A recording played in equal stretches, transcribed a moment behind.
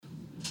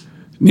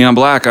Neon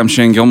Black, I'm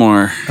Shane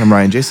Gilmore. I'm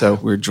Ryan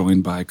Jaso. We're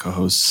joined by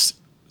co-host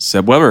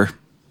Seb Weber.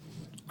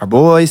 Our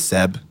boy,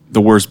 Seb.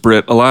 The worst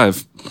Brit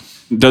alive.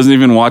 Doesn't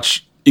even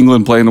watch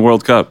England play in the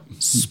World Cup.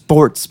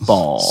 Sports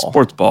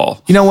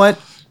ball. You know what?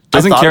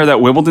 Doesn't care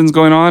that Wimbledon's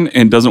going on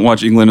and doesn't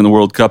watch England in the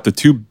World Cup, the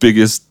two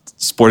biggest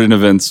sporting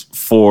events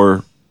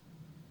for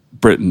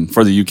Britain,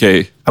 for the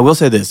UK. I will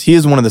say this. He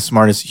is one of the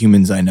smartest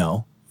humans I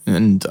know.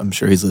 And I'm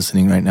sure he's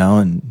listening right now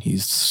and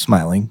he's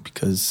smiling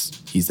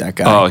because he's that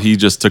guy. Oh, he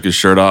just took his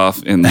shirt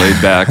off and laid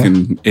back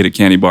and ate a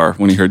candy bar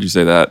when he heard you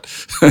say that.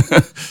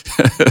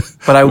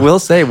 But I will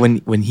say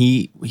when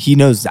he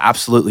knows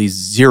absolutely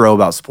zero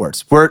about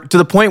sports. We're to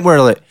the point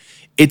where like,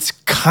 it's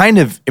kind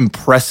of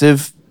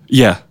impressive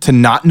to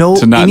not know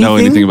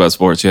anything about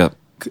sports,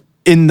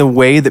 in the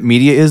way that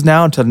media is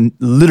now, to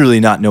literally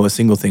not know a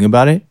single thing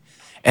about it.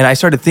 And I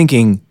started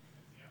thinking,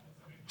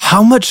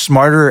 how much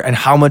smarter and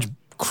how much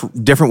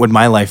different would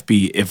my life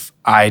be if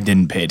I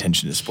didn't pay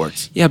attention to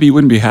sports? Yeah, but you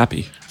wouldn't be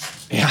happy.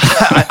 Yeah,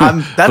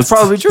 that's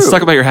probably true. Let's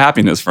talk about your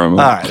happiness for a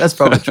moment. All right, that's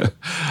probably true.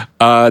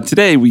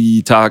 Today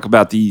we talk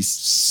about the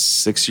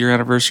 6-year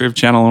anniversary of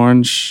Channel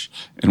Orange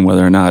and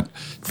whether or not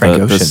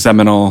the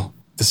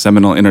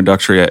seminal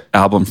introductory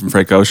album from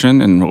Frank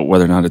Ocean and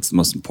whether or not it's the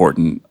most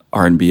important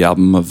R&B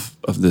album of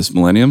this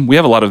millennium. We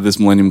have a lot of this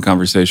millennium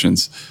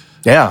conversations.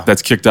 Yeah.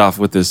 That's kicked off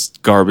with this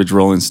garbage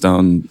Rolling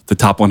Stone, the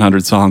top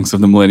 100 songs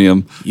of the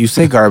millennium. You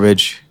say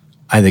garbage,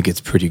 I think it's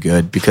pretty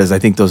good because I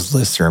think those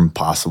lists are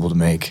impossible to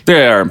make.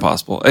 They are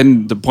impossible.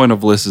 And the point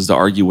of lists is to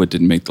argue what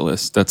didn't make the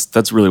list.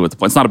 That's really what the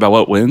point. It's not about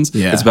what wins.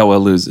 Yeah. It's about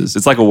what loses.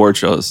 It's like award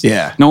shows.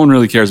 Yeah. No one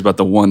really cares about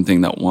the one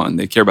thing that won.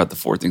 They care about the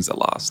 4 things that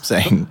lost.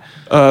 Same.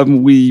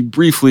 We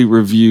briefly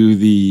review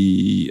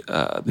the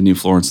new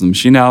Florence and the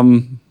Machine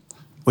album.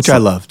 Which I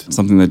loved.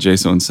 Something that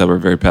Jason and Seb are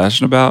very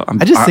passionate about.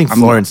 I just think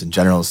Florence in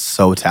general is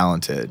so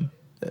talented.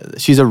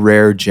 She's a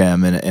rare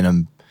gem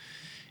in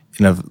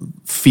a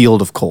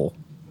field of coal.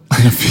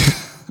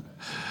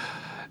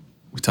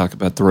 We talk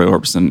about the Roy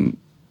Orbison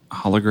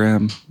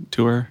hologram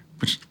tour,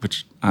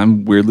 which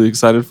I'm weirdly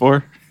excited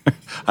for.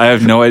 I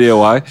have no idea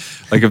why.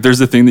 Like, if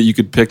there's a thing that you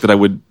could pick that I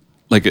would,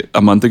 like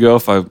a month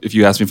ago, if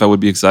you asked me if I would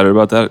be excited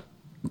about that,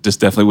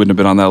 just definitely wouldn't have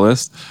been on that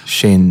list.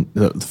 Shane,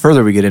 the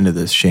further we get into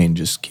this, Shane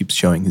just keeps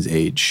showing his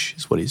age,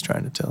 is what he's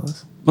trying to tell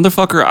us.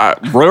 Motherfucker,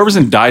 Roy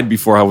Orbison died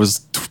before I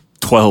was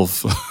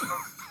 12.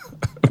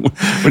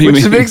 What do you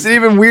mean? Which makes it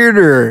even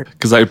weirder.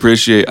 Because I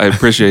appreciate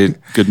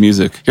good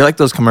music. You're like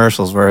those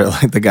commercials where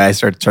like the guy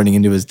starts turning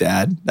into his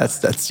dad.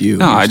 That's you.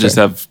 No, I just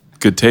have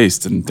good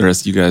taste, and the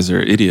rest of you guys are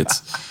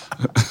idiots.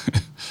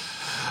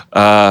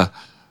 And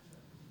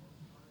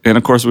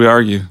of course, we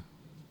argue.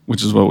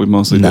 Which is what we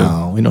mostly do.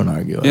 No, we don't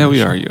argue. Yeah,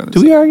 we argue.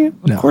 Do we argue?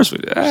 Of course we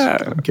do.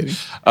 I'm kidding.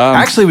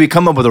 Actually, we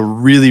come up with a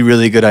really,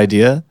 really good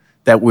idea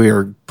that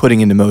we're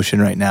putting into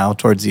motion right now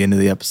towards the end of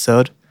the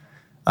episode.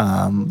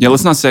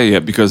 Let's not say it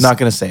yet because... Not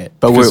going to say it.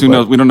 But who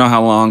knows? We don't know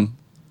how long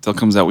till it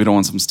comes out. We don't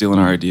want someone stealing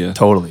our idea.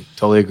 Totally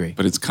agree.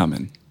 But it's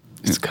coming.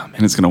 It's coming.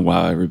 And it's going to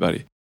wow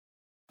everybody.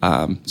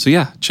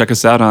 Check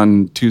us out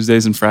on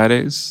Tuesdays and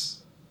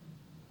Fridays.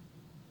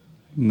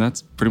 And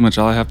that's pretty much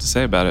all I have to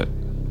say about it.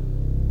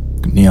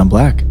 Neon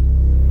Black.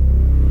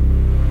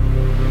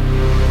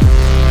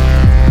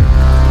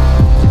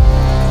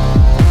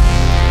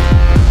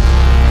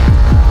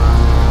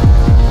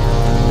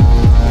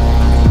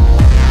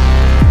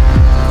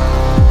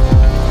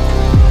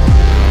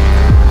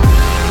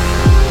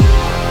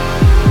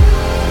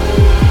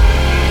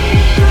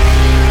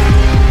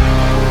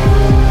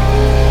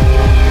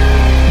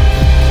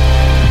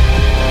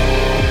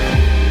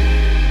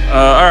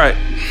 All right,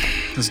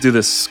 let's do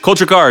this.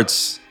 Culture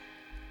cards.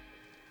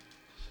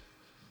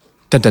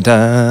 Dun, dun,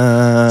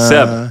 dun.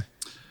 Seb,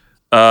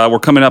 we're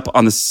coming up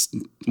on this.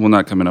 Well,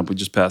 not coming up. We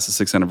just passed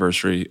the 6th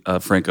anniversary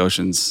of Frank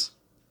Ocean's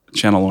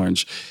Channel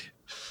Orange.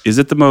 Is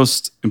it the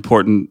most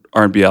important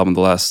R&B album of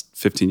the last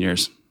 15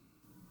 years?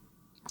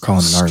 Calling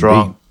it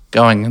strong. R&B.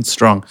 Going in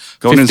strong.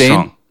 Going 15? In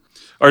strong.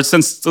 Or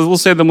since we'll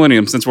say the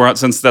millennium, since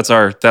that's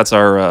our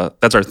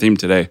theme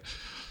today,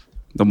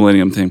 the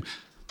millennium theme.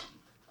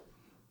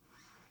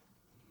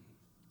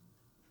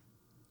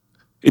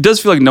 It does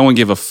feel like no one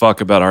gave a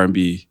fuck about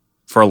R&B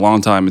for a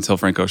long time until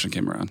Frank Ocean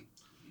came around.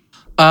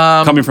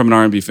 Coming from an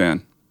R&B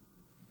fan.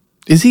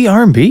 Is he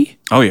R&B?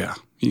 Oh, yeah.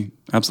 He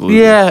absolutely.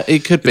 Yeah,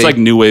 it could be. It's like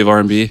new wave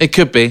R&B. It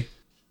could be.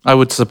 I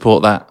would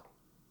support that.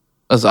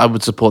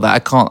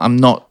 I'm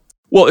not.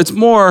 Well, it's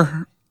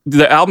more,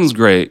 the album's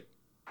great.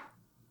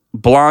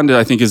 Blonde,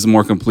 I think, is the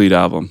more complete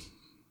album.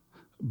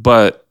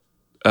 But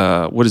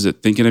what is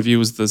it? Thinking of You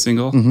was the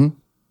single? Mm-hmm.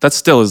 That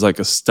still is like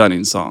a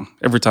stunning song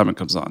every time it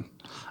comes on.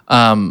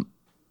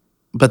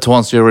 But to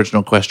answer your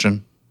original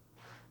question,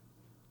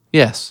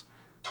 yes,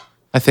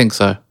 I think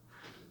so.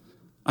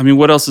 I mean,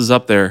 what else is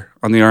up there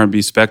on the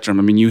R&B spectrum?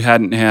 I mean, you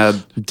hadn't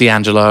had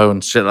D'Angelo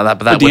and shit like that.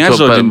 But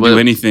D'Angelo didn't do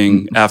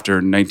anything after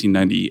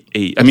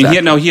 1998. I mean, he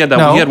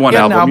had one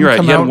album. You're right.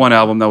 He had one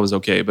album that was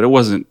okay, but it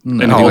wasn't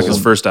anything like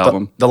his first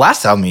album. The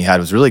last album he had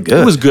was really good.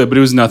 It was good, but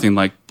it was nothing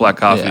like Black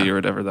Coffee or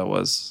whatever that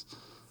was.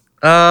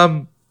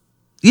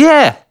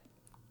 Yeah,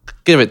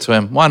 Give it to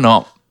him. Why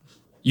not?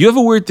 You have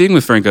a weird thing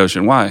with Frank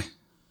Ocean. Why?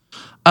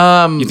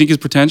 You think he's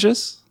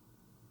pretentious?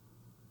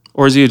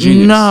 Or is he a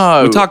genius?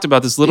 No. We talked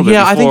about this a little bit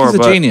before. Yeah, I think he's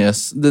a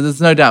genius.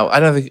 There's no doubt. I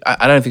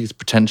don't think he's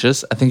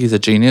pretentious. I think he's a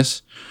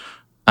genius.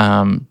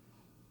 I'm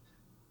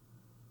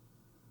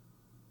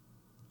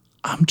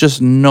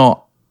just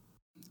not.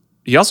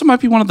 He also might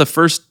be one of the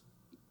first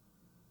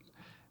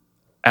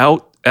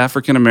out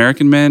African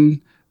American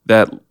men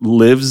that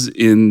lives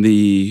in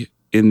the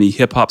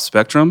hip hop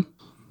spectrum.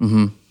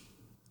 Mm-hmm.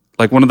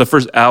 Like one of the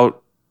first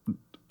out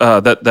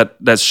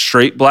that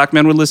straight black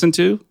men would listen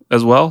to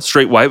as well,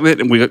 straight white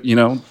men,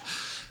 and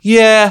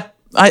Yeah,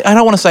 I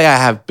don't want to say I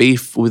have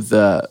beef with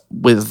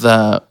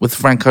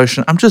Frank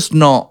Ocean. I'm just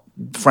not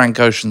Frank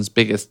Ocean's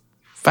biggest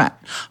fan.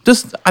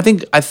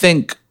 I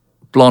think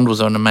Blonde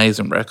was an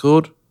amazing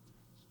record,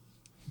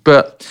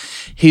 but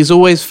he's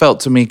always felt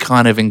to me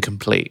kind of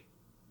incomplete.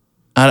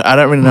 I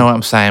don't really know what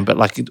I'm saying, but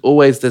like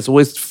there's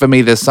always for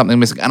me there's something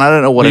missing, and I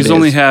don't know what it is. He's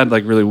only had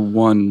like really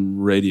one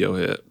radio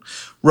hit,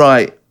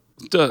 right?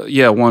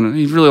 One.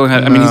 He really only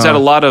had. I mean, he's had a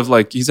lot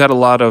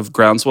of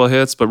groundswell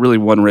hits, but really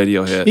one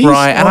radio hit,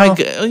 right? And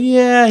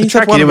the he's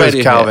track had one he did with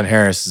radio Calvin hit.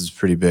 Harris is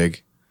pretty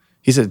big.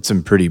 He's had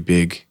some pretty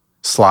big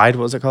Slide.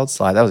 What was it called?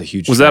 Slide. That was a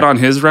huge. Was track. that on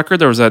his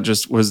record, or was that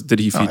did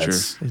he feature?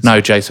 It's- No,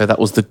 Jay, so that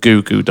was the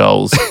Goo Goo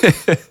Dolls.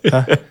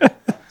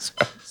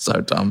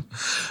 so dumb.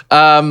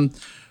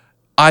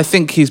 I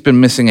think he's been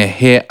missing a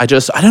hit. I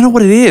don't know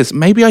what it is.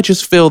 Maybe I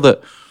just feel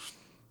that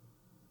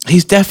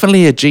he's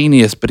definitely a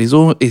genius, but he's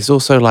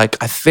also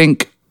like, I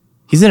think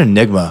He's an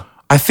enigma.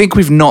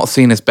 we've not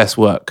seen his best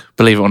work,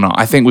 believe it or not.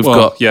 I think we've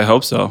got, Yeah, I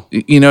hope so.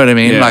 you know what I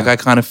mean? Yeah. Like I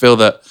kind of feel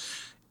that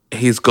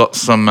he's got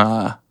some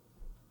more.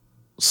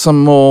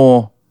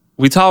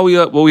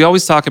 We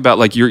always talk about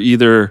like you're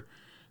either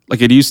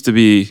like it used to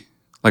be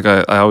like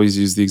I always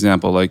use the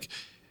example like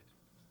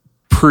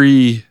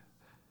pre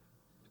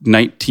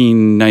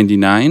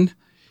 1999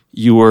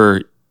 you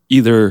were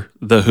either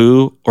The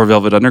Who or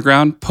Velvet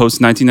Underground. Post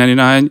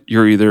 1999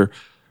 you're either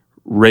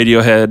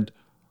Radiohead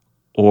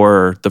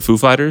or the Foo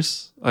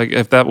Fighters. Like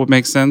if that would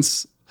make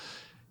sense.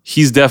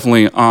 He's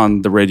definitely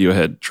on the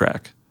Radiohead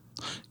track.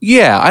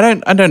 Yeah, I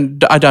don't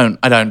doubt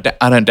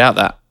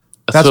that.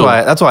 That's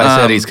why I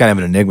said he's kind of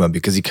an enigma,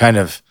 because he kind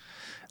of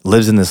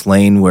lives in this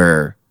lane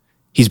where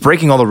he's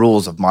breaking all the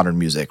rules of modern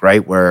music,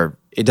 right? Where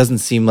it doesn't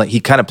seem like he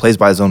kind of plays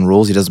by his own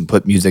rules. He doesn't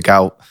put music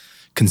out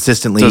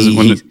consistently.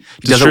 He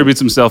distributes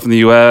himself in the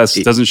U.S.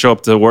 Doesn't show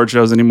up to award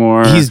shows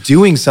anymore. He's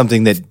doing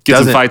something that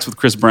gets in fights with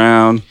Chris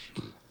Brown.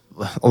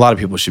 A lot of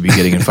people should be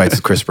getting in fights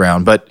with Chris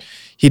Brown, but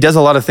he does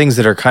a lot of things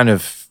that are kind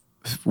of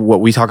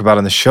what we talk about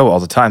on the show all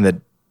the time that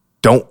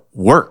don't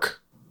work.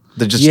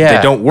 They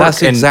don't work.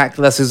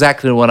 That's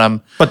exactly what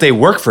I'm. But they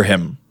work for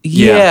him.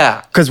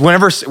 Yeah. Because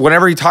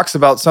whenever he talks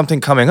about something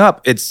coming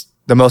up, it's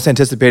the most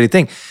anticipated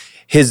thing.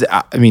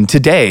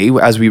 Today,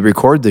 as we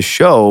record the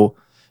show,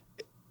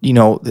 the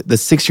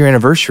 6-year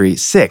anniversary,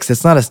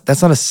 that's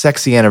not a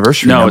sexy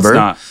anniversary number. It's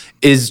not.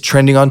 Is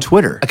trending on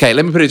Twitter. Okay,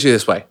 let me put it to you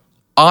this way.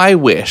 I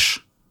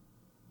wish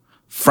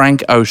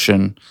Frank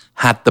Ocean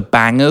had the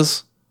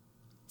bangers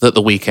that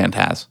The Weeknd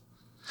has.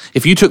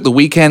 If you took The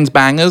Weeknd's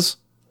bangers,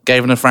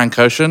 gave them to Frank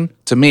Ocean,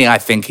 to me, I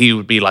think he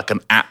would be like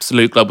an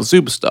absolute global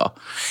superstar.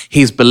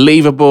 He's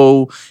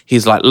believable.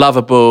 He's like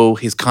lovable.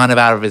 He's kind of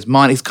out of his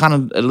mind. He's kind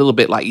of a little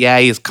bit like,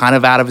 he's kind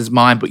of out of his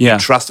mind, but you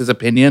trust his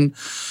opinion.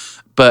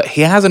 But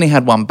he has only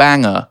had one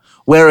banger.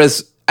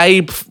 Whereas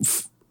Abe,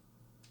 from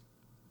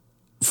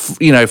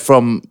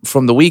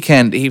The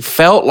Weeknd, he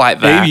felt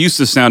like that. Abe used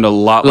to sound a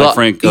lot like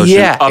Frank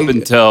Ocean up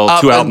until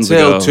 2 albums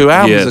ago.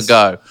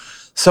 Ago.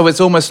 So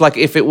it's almost like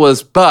if it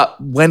was, but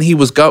when he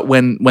was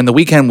when The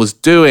Weeknd was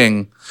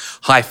doing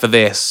High for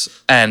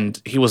This,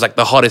 and he was like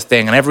the hottest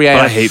thing, and every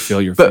I hate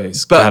Feel Your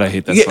Face. God, I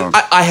hate that song.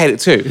 I hate it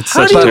too. It's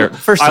such a terrible.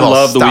 First of all, I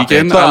love The stop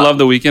Weeknd. it. I love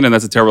The Weeknd, and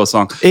that's a terrible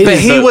song. But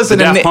he was the an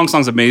Daft Punk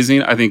song's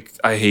amazing. I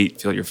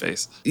hate Feel Your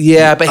Face.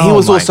 Yeah, but he Oh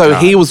was my also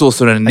God. he was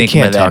also an enigma.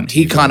 can't Then talk to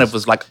he you kind guys. of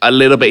was like a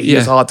little bit. He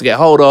was hard to get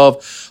hold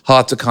of,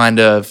 hard to kind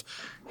of.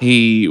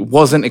 He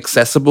wasn't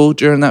accessible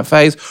during that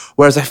phase.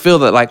 Whereas I feel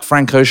that like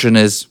Frank Ocean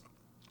is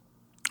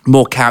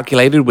more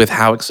calculated with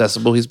how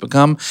accessible he's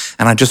become,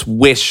 and I just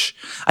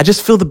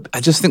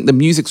think the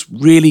music's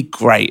really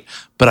great,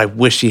 but I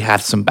wish he had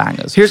some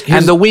bangers.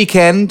 And The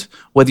Weeknd,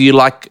 whether you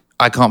like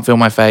I Can't Feel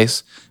My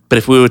Face, but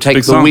if we were to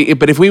take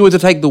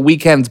The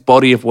Weeknd's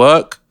body of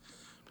work,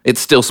 it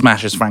still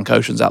smashes Frank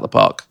Ocean's out the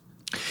park.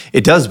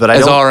 It does, but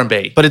as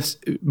R&B.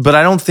 But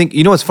I don't think,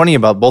 what's funny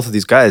about both of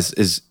these guys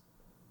is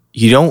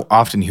you don't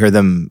often hear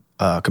them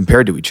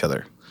compared to each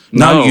other.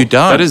 No, you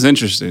don't. That is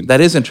interesting.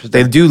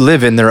 They do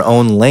live in their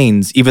own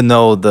lanes, even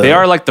though they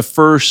are like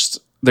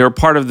they were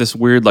part of this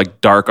weird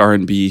like dark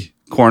R&B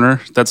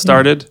corner that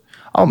started.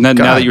 Oh my now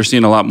God. that you're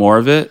seeing a lot more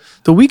of it.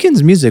 The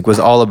Weeknd's music was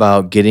all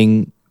about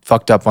getting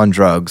fucked up on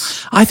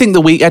drugs. I think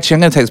actually I'm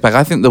going to take this back.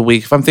 I think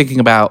if I'm thinking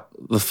about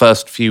the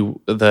first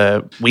few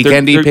the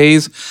Weeknd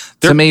EPs,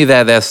 to me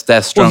they're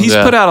stronger. Well, he's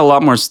put out a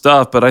lot more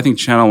stuff, but I think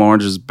Channel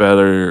Orange is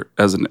better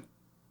as an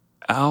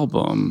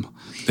album.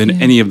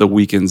 than any of the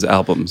Weeknd's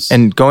albums.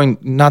 And going,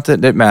 not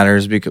that it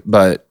matters,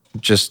 but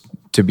just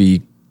to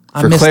be,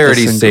 for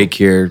clarity's sake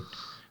here,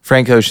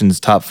 Frank Ocean's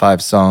top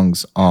 5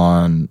 songs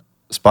on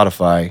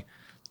Spotify,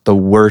 the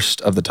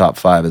worst of the top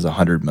 5 is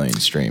 100 million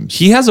streams.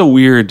 He's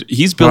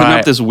building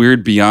up this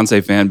weird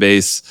Beyonce fan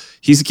base.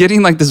 He's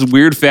getting like this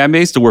weird fan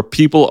base to where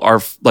people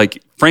are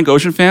like, Frank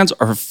Ocean fans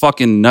are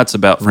fucking nuts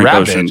about Frank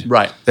Ocean.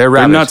 Right. They're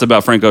nuts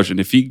about Frank Ocean.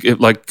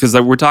 Because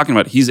we're talking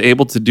about, he's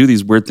able to do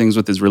these weird things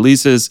with his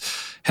releases.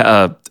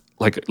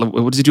 Like,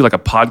 what does he do? Like a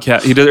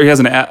podcast? He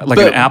has an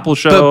Apple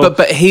show.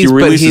 But he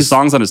releases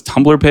songs on his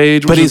Tumblr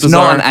page. But he's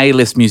not an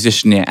A-list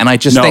musician yet. And I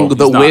just think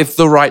that with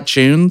the right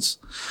tunes,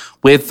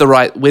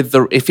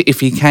 if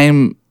he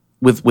came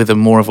with a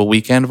more of a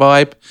Weeknd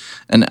vibe,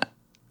 and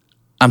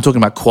I'm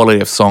talking about quality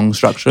of song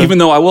structure. Even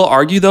though I will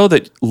argue though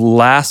that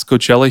last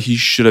Coachella he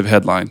should have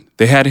headlined.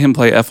 They had him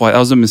play FY. That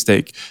was a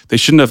mistake. They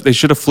shouldn't have. They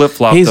should have flip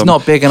flopped. He's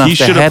not big enough. He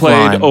should have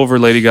played over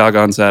Lady Gaga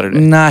on Saturday.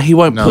 Nah, he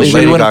won't.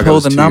 He wouldn't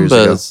pull the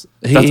numbers.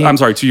 I'm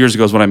sorry, 2 years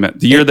ago is what I meant.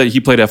 The year that he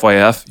played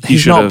FYF, he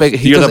should have. The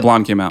year that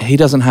Blonde came out. He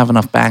doesn't have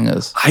enough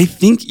bangers. I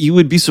think you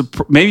would be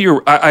surprised. Maybe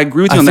I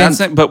agree with you on that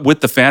sense, but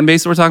with the fan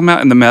base that we're talking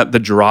about and the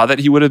draw that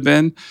he would have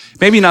been,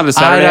 maybe not a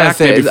Saturday act,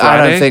 maybe Friday.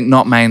 I don't think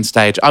not main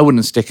stage. I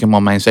wouldn't stick him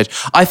on main stage.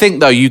 I think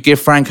though, you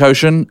give Frank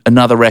Ocean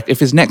another record. If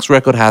his next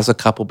record has a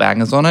couple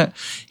bangers on it,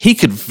 he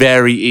could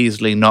very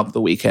easily knock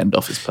the Weeknd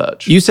off his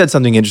perch. You said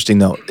something interesting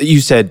though. You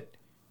said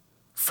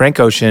Frank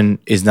Ocean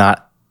is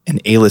not an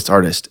A-list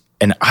artist.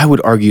 And I would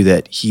argue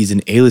that he's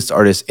an A-list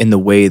artist in the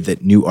way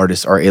that new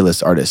artists are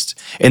A-list artists,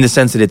 in the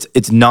sense that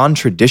it's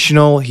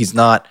non-traditional. He's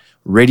not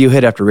radio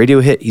hit after radio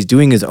hit. He's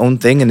doing his own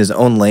thing in his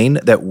own lane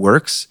that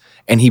works,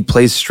 and he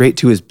plays straight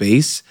to his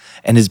bass.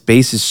 And his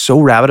bass is so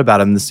rabid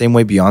about him the same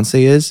way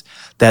Beyonce is,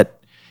 that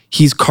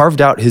he's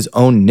carved out his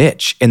own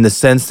niche in the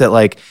sense that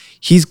like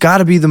he's got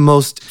to be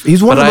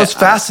he's one of the most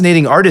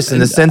fascinating artists in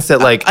the sense that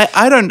like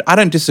I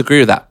don't disagree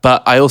with that,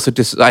 but I also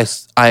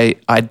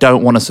I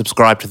don't want to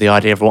subscribe to the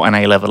idea of what an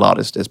A-level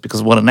artist is,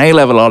 because what an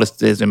A-level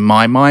artist is in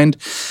my mind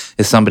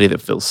is somebody that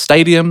fills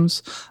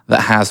stadiums,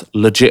 that has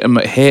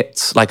legitimate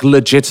hits, like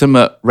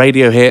legitimate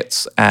radio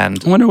hits.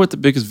 And I wonder what the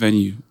biggest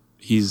venue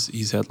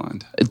he's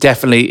headlined.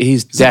 Definitely,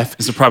 is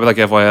it probably like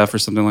FYF or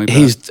something like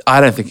that?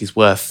 I don't think he's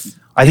worth.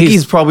 I think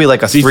he's probably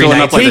like a 3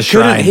 nights at the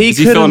Shrine. He's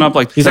filling up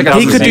like he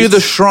could do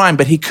the Shrine,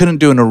 but he couldn't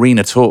do an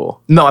arena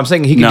tour. No, I'm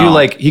saying he could do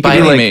like by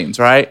any means,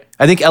 right?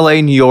 I think LA,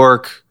 New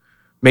York,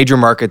 major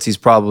markets. He's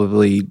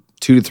probably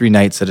 2 to 3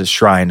 nights at a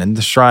Shrine, and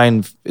the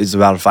Shrine is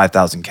about a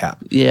 5,000 cap.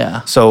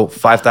 Yeah. So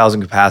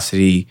 5,000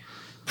 capacity,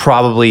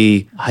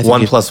 probably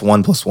 1 +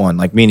 1 + 1,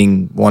 like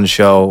meaning one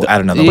show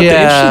at another. But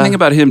the interesting thing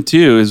about him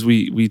too is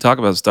we talk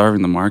about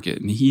starving the market,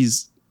 and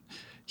he's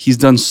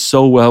done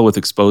so well with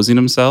exposing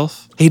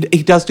himself. He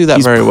does do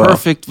that very well. He's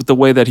perfect with the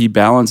way that he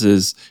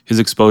balances his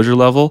exposure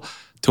level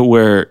to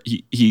where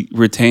he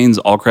retains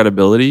all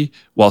credibility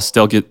while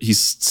still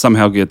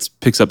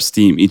picks up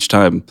steam each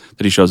time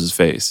that he shows his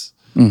face,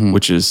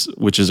 which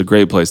is a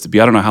great place to be.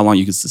 I don't know how long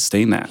you can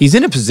sustain that. He's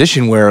in a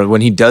position where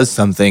when he does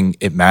something,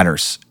 it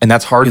matters, and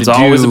that's hard to do. It's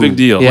always a big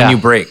deal when you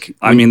break.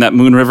 I mean, that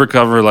Moon River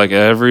cover, like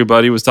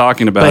everybody was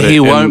talking about it. But he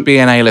won't be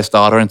an A-list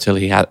artist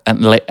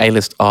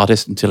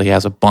until he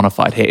has a bona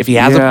fide hit. If he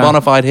has a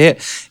bona fide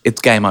hit, it's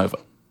game over.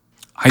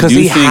 Because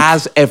he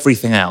has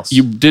everything else.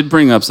 You did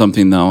bring up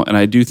something though, and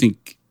I do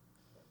think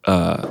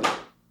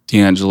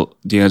D'Angelo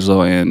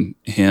and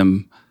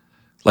him,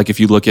 like if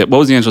you look at, what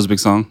was D'Angelo's big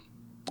song?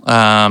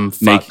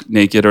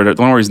 Naked, or the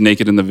one where he's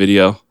naked in the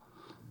video.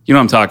 You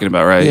know what I'm talking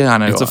about, right? Yeah, I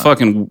know. It's a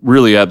fucking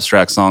really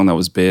abstract song that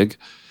was big.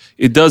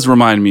 It does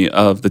remind me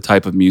of the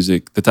type of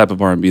music, the type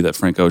of R&B that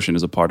Frank Ocean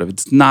is a part of.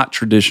 It's not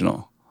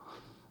traditional.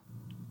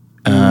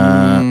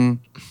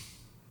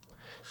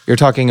 You're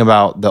talking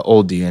about the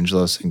old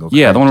D'Angelo single.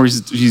 Yeah, correct? the one where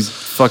he's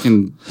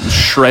fucking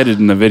shredded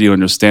in the video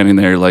and just standing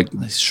there like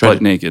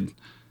butt naked.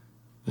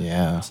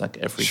 Yeah. It's like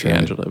every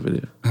D'Angelo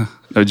video.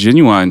 No,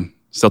 Genuine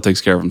still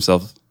takes care of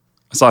himself.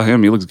 I saw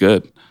him. He looks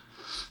good.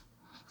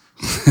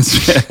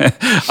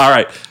 All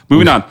right,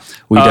 moving on.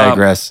 We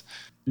digress.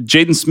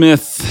 Jaden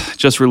Smith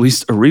just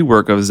released a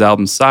rework of his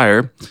album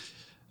Sire.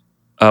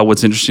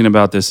 What's interesting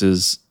about this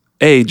is,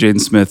 Jaden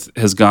Smith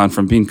has gone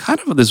from being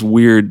kind of this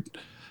weird,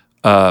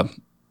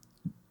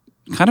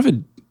 kind of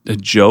a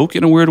joke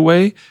in a weird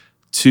way,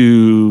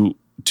 to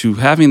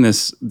having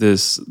this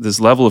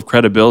level of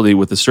credibility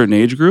with a certain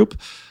age group.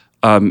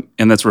 And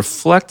that's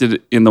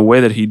reflected in the way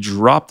that he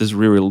dropped this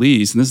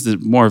re-release. And this is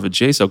more of a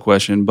JSO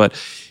question, but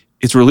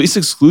it's released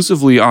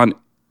exclusively on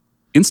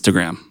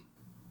Instagram.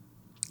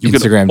 You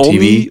Instagram can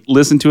only TV?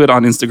 listen to it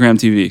on Instagram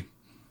TV.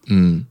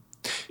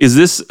 Is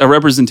this a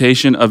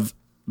representation of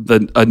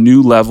a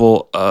new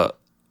level? You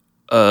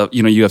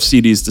have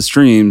CDs to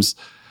streams.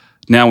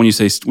 Now, when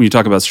you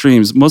talk about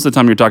streams, most of the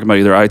time you're talking about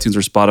either iTunes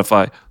or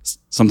Spotify,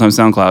 sometimes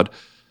SoundCloud.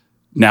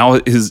 Now,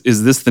 is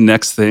this the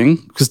next thing?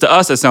 Because to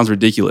us, that sounds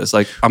ridiculous.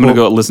 Like, I'm going to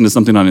go listen to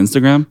something on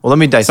Instagram. Well, let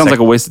me dissect. Sounds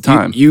like a waste of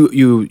time.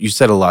 You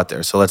said a lot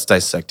there, so let's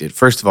dissect it.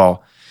 First of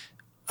all,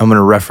 I'm going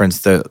to reference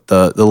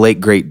the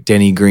late, great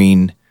Denny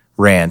Green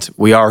rant.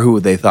 We are who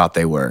they thought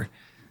they were.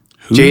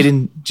 Who's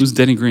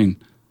Denny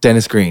Green?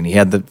 Dennis Green. He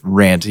had the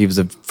rant. He was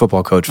a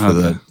football coach for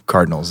the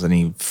Cardinals, and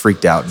he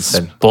freaked out and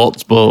said,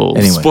 Sports ball.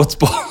 Anyway, Sports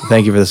ball.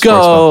 Thank you for the sports Go.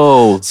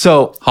 ball.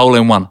 So, Hole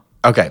in one.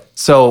 okay.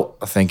 So,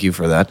 thank you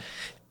for that.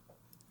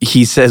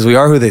 He says, we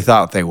are who they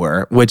thought they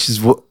were, which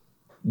is what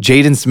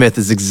Jaden Smith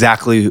is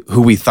exactly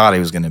who we thought he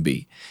was going to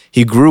be.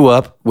 He grew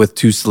up with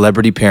 2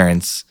 celebrity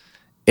parents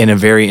in a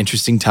very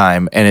interesting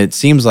time. And it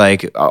seems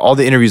like all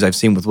the interviews I've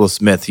seen with Will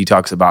Smith, he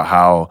talks about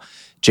how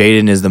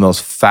Jaden is the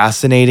most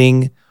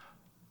fascinating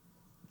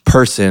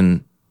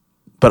person,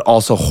 but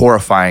also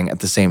horrifying at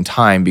the same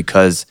time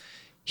because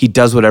he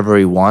does whatever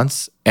he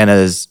wants and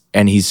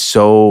he's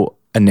so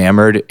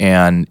enamored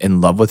and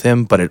in love with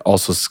him, but it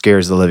also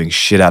scares the living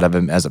shit out of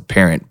him as a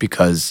parent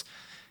because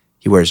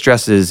he wears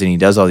dresses and he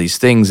does all these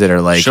things that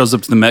are like shows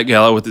up to the Met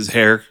Gala with his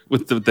hair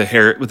with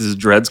his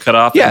dreads cut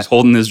off. Yeah. He's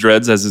holding his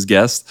dreads as his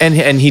guest. and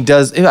he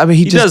does. I mean,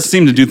 He does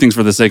seem to do things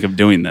for the sake of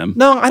doing them.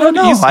 No, I don't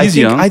know. He's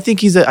young. I think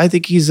he's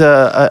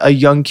a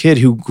young kid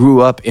who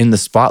grew up in the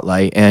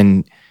spotlight,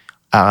 and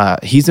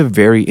he's a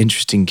very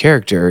interesting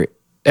character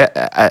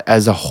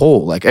as a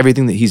whole. Like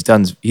everything that he's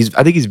done,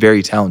 I think he's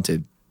very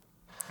talented.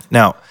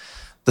 Now,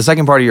 the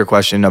second part of your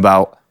question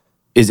about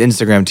is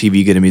Instagram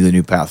TV going to be the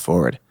new path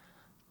forward?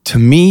 To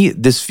me,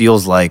 this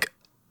feels like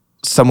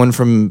someone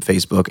from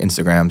Facebook,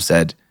 Instagram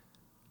said,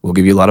 we'll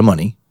give you a lot of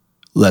money.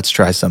 Let's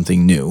try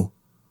something new.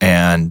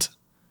 And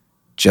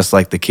just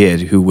like the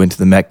kid who went to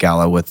the Met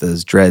Gala with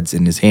his dreads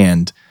in his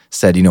hand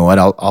said, you know what,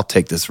 I'll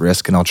take this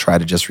risk and I'll try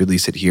to just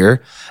release it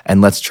here.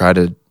 And let's try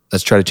to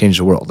change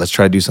the world. Let's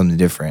try to do something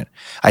different.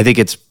 I think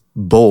it's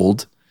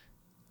bold.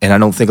 And I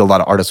don't think a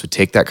lot of artists would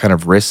take that kind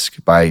of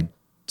risk by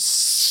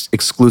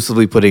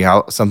exclusively putting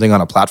out something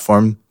on a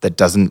platform that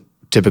doesn't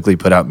typically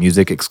put out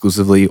music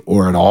exclusively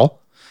or at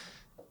all.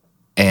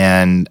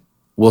 And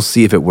we'll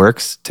see if it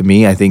works. To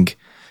me, I think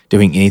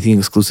doing anything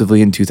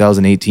exclusively in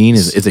 2018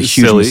 is a huge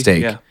silly,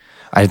 mistake. yeah.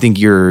 I think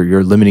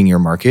you're limiting your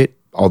market,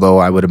 although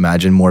I would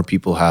imagine more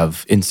people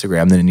have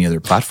Instagram than any other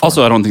platform.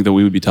 Also, I don't think that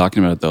we would be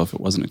talking about it though if it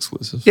wasn't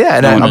exclusive. Yeah,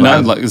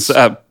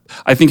 and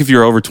I think if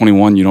you're over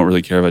 21, you don't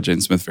really care about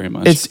Jaden Smith very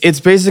much.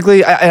 It's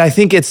basically, I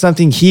think it's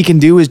something he can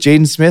do as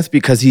Jaden Smith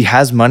because he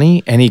has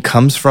money and he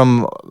comes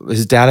from,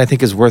 his dad I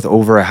think is worth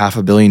over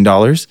 $500 million.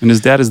 And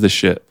his dad is the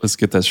shit. Let's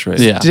get that straight.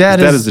 Yeah. His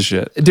dad is the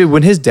shit. Dude,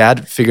 when his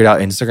dad figured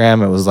out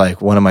Instagram, it was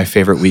like one of my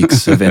favorite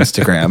weeks of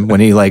Instagram when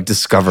he like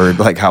discovered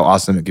like how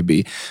awesome it could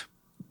be.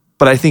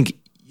 But I think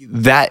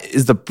that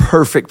is the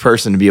perfect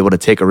person to be able to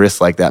take a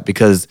risk like that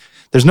because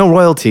there's no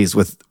royalties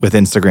with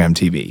Instagram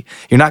TV.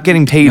 You're not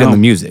getting paid on the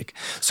music.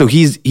 So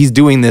he's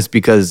doing this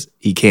because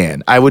he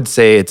can. I would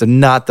say it's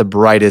not the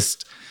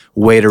brightest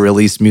way to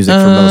release music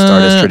for most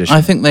artists traditionally.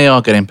 I think they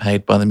are getting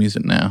paid by the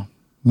music now.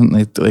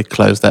 I think they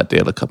closed that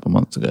deal a couple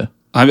months ago.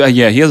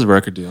 Yeah, he has a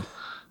record deal.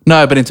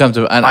 No, but in terms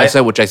of, and I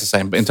say what Jason's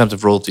saying, but in terms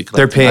of royalty collecting.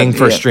 They're paying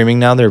for streaming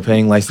now. They're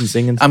paying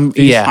licensing and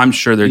fees. Yeah. I'm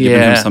sure they're giving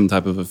him some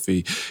type of a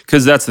fee.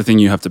 Because that's the thing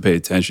you have to pay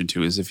attention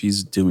to is if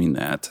he's doing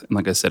that. And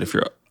like I said, if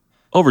you're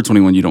over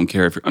 21, you don't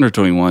care. If you're under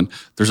 21,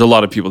 there's a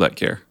lot of people that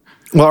care.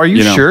 Well, are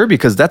you sure?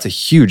 Because that's a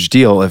huge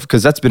deal.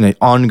 Because that's been an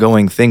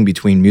ongoing thing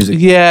between music.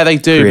 Yeah, they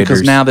do creators.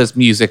 because now there's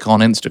music on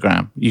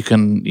Instagram. You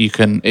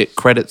can it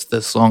credits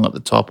the song at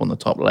the top on the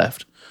top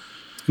left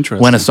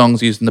Interesting. when a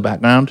song's used in the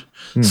background.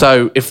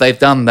 So if they've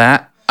done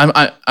that,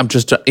 I'm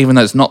just even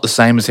though it's not the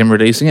same as him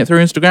releasing it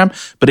through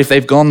Instagram, but if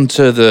they've gone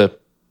to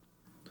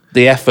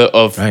the effort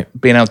of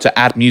being able to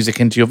add music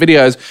into your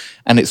videos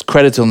and it's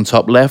credited on the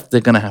top left, they're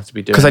going to have to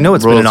be doing. Because I know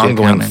it's been an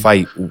ongoing accounting.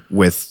 fight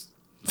with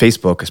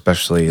Facebook,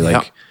 especially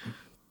like.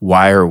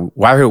 Why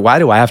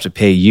do I have to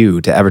pay you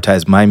to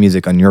advertise my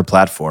music on your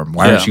platform?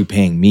 Why aren't you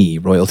paying me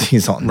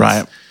royalties on this?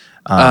 Right.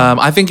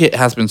 I think it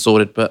has been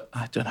sorted, but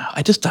I don't know.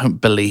 I just don't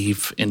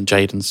believe in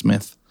Jaden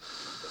Smith.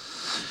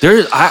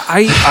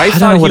 I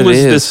thought he was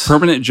this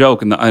permanent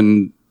joke,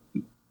 and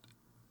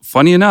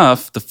funny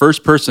enough, the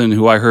first person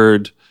who I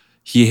heard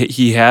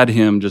he had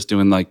him just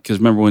doing like, because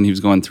remember when he was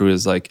going through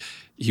his like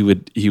he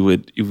would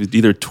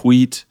either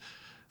tweet.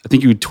 I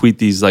think he would tweet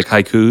these like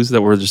haikus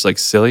that were just like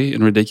silly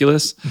and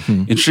ridiculous.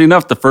 Mm-hmm. Interesting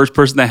enough, the first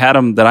person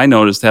that I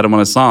noticed had him on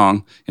a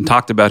song and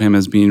talked about him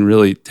as being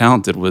really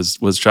talented was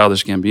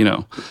Childish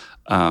Gambino.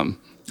 I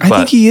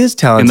think he is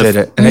talented.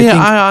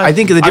 I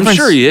think the difference. I'm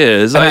sure he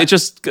is. It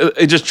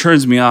just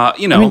turns me off.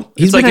 You know,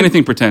 it's like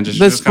anything pretentious.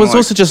 There's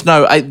also just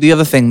the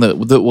other thing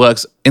that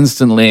works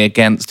instantly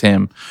against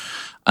him,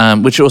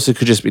 which also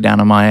could just be down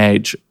to my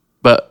age,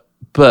 but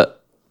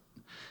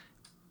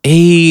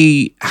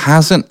he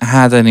hasn't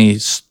had any.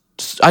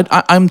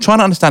 I'm trying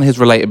to understand his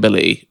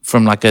relatability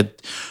from like an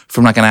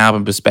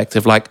album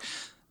perspective. Like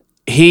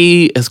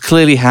he has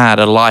clearly had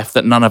a life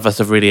that none of us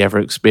have really ever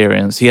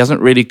experienced. He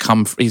hasn't really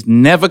he's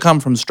never come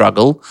from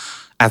struggle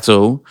at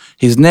all.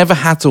 He's never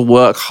had to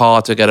work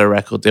hard to get a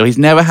record deal. He's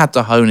never had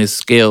to hone his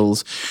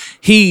skills.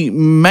 he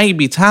may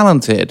be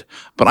talented,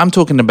 but I'm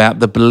talking about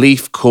the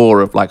belief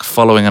core of like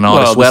following an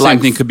artist. Well, where the same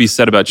like thing could be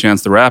said about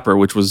Chance the Rapper,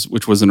 which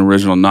was an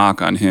original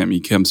knock on him. He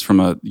comes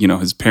from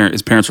his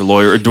parents are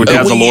lawyer, or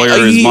dad's a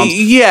lawyer, his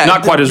mom's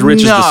not quite as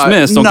rich as the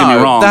Smiths. Don't get me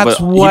wrong, that's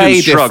but way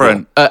he didn't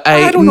different.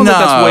 I don't know that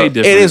that's way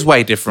different. It is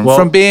way different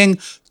from being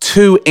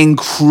two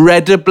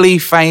incredibly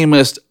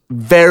famous,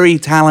 very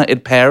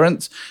talented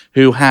parents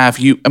who have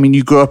you. I mean,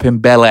 you grew up in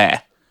Bel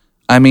Air.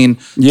 I mean,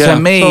 to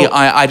me,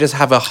 I just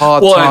have a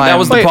hard time. Well, that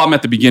was the problem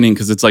at the beginning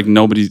because it's like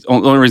the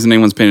only reason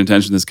anyone's paying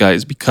attention to this guy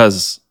is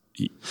because.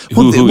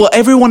 Well,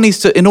 everyone needs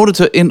to in order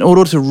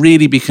to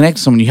really be connected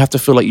to someone, you have to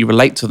feel like you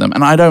relate to them,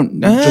 and I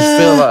don't just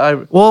feel like I.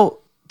 Well,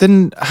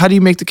 then how do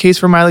you make the case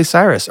for Miley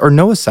Cyrus or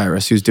Noah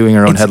Cyrus, who's doing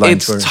her own headline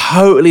tour? It's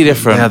totally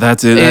different. Yeah,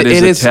 that's it. That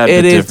is a tad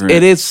bit different.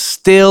 It is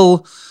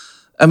still.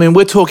 I mean,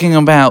 we're talking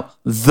about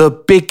the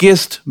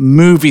biggest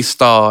movie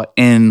star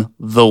in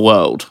the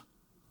world.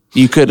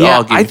 You could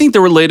argue. I think the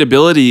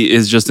relatability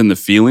is just in the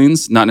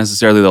feelings, not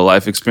necessarily the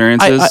life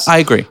experiences. I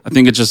agree. I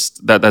think it's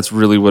just that's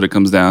really what it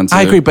comes down to.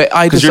 I agree, but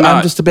I'm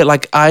just a bit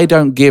like I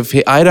don't give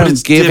him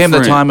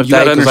the time of day. You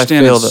got to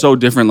understand it's so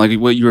different. Like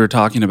what you were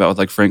talking about with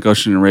like Frank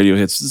Ocean and radio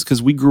hits. It's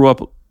because we grew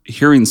up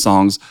hearing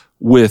songs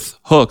with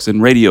hooks and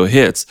radio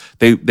hits.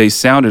 They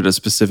sounded a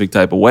specific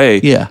type of way.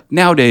 Yeah.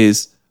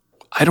 Nowadays,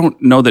 I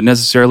don't know that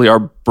necessarily our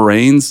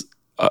brains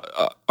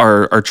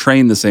are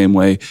trained the same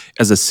way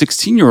as a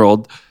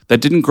 16-year-old that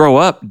didn't grow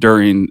up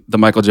during the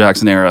Michael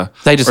Jackson era.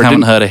 They just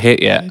haven't heard a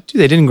hit yet. Dude,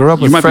 they didn't grow up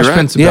with Fresh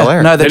Prince of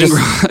Bel-Air. No, they just.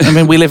 I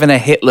mean, we live in a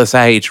hitless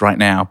age right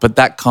now, but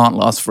that can't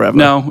last forever.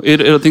 No,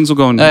 things will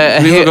go in.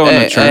 Things will go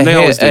in the churn. They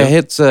always do.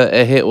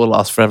 A hit will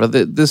last forever.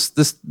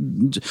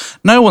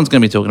 No one's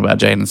going to be talking about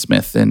Jaden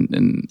Smith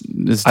in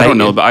this. I don't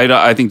know, but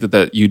I think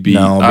that you'd be.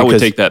 No, I would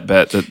take that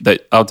bet.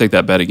 That I'll take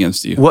that bet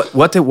against you.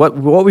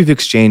 What we've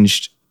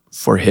exchanged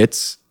for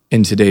hits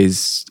in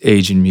today's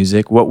age in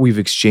music, what we've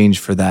exchanged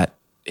for that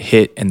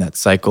hit and that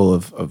cycle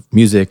of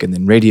music and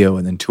then radio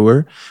and then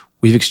tour,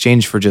 we've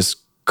exchanged for just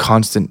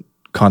constant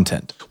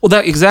content. Well,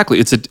 that exactly.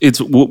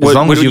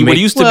 What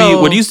used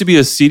to be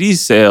a CD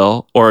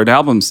sale or an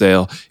album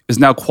sale is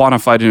now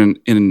quantified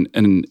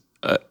in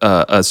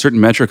a certain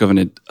metric of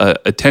an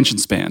attention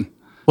span.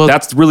 Well,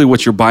 that's really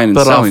what you're buying and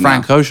selling. But our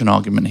Frank Ocean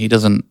argument, he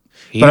doesn't.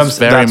 He's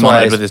very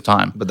monitored with his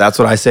time. But that's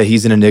what I say.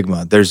 He's an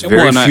enigma. There's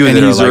very few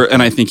that are like.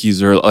 And I think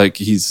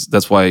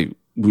that's why.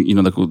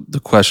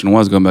 The question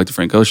was going back to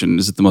Frank Ocean.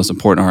 Is it the most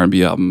important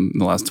R&B album in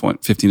the last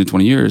 15 to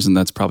 20 years? And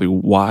that's probably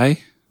why,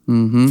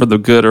 for the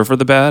good or for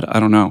the bad. I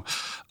don't know.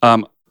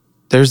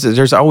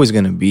 There's always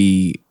going to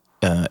be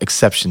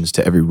exceptions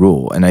to every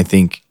rule, and I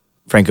think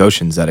Frank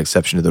Ocean's that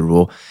exception to the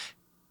rule.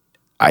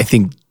 I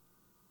think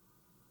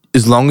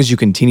as long as you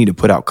continue to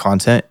put out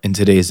content in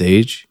today's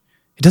age,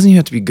 it doesn't even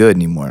have to be good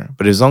anymore.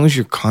 But as long as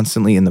you're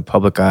constantly in the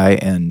public eye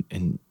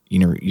and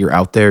you're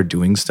out there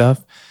doing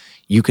stuff,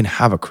 you can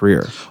have a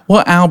career.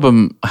 How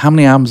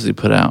many albums did he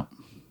put out?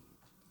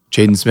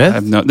 Jaden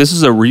Smith? This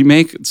is a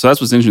remake. So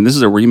that's what's interesting. This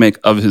is a remake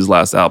of his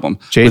last album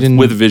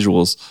with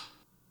visuals.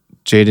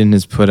 Jaden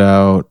has put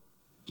out.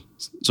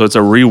 So it's a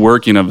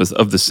reworking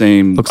of the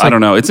same. I don't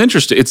know. It's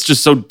interesting. It's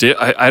just so.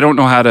 I don't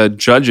know how to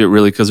judge it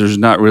really because there's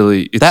not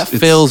really.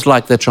 Feels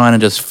like they're trying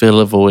to just fill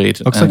a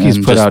void. Looks like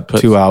he's put out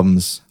 2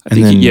 albums. I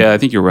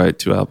think you're right.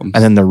 2 albums.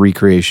 And then the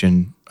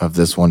recreation of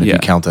this one, if you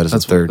count that as a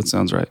third. That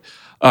sounds right.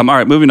 All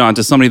right, moving on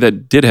to somebody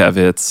that did have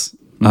hits.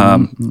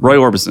 Roy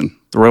Orbison,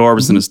 the Roy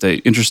Orbison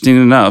estate. Interesting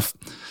enough,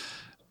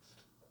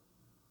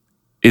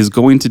 is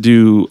going to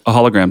do a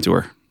hologram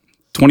tour.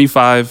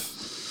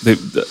 25.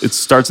 It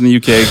starts in the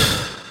UK,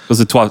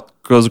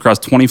 goes across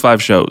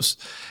 25 shows.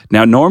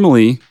 Now,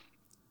 normally,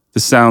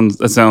 that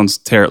sounds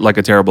like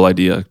a terrible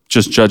idea,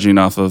 just judging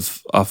off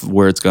of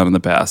where it's gone in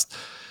the past.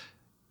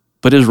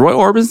 But is Roy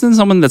Orbison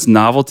someone that's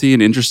novelty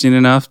and interesting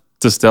enough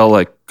to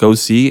still go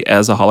see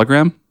as a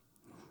hologram?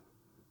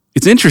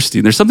 It's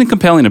interesting. There's something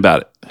compelling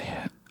about it.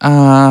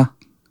 Nah.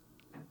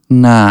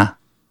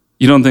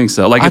 You don't think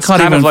so? I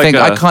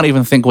can't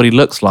even think what he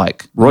looks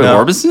like. Roy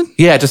Orbison?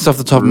 Yeah, just off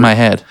the top of my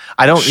head.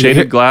 I don't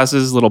shaded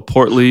glasses, little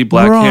portly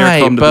black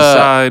hair come to the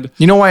side.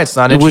 You know why it's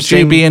not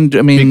interesting?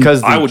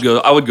 Because I would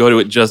go to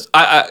it just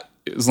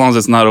as long as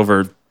it's not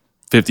over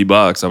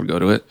 $50, I would go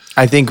to it.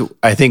 I think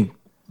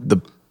the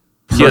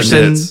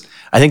person,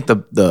 I think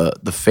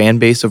the fan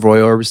base of Roy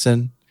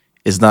Orbison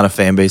is not a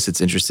fan base that's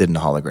interested in a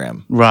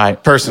hologram.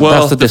 Right. Personally.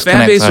 Well, the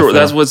fan base,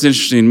 that's what's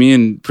interesting. Me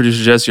and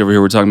producer Jesse over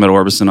here were talking about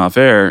Orbison off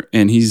air,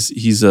 and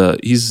he's a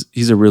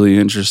really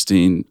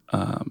interesting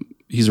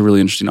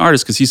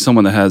artist because he's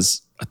someone that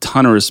has a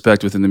ton of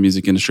respect within the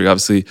music industry.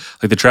 Obviously,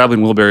 like the Traveling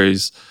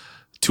Wilburys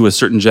to a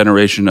certain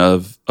generation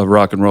of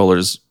rock and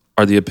rollers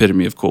are the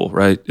epitome of cool,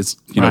 right? It's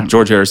know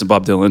George Harrison,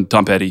 Bob Dylan,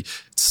 Tom Petty.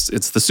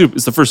 It's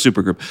the first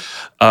supergroup.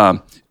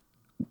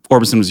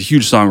 Orbison was a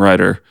huge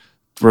songwriter,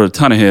 wrote a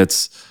ton of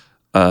hits.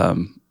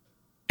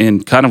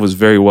 And kind of was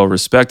very well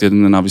respected.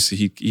 And then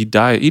obviously he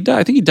died.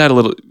 I think he died a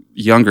little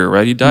younger,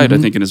 right? He died, I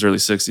think, in his early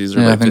 60s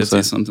or late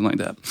 50s, something like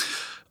that.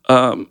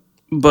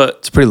 but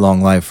It's a pretty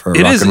long life for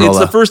it rock is. and roll. It's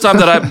the first time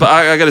that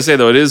I got to say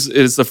though,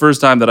 it's the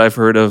first time that I've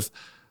heard of,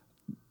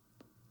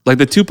 like,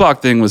 the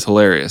Tupac thing was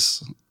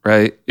hilarious,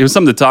 right? It was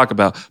something to talk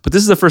about, but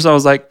this is the first time I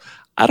was like,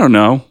 I don't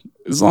know.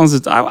 As long as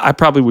it's, I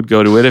probably would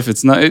go to it if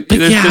it's not.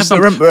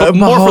 But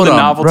more for the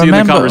novelty in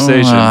the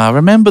conversation.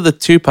 Remember the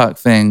Tupac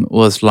thing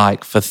was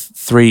like for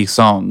 3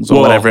 songs or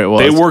whatever it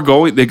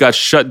was. They got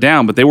shut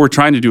down, but they were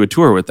trying to do a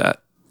tour with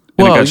that.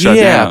 And Well, it got shut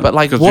yeah, down but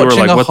like 'cause they were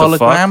watching a "What the fuck?"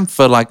 hologram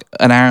for like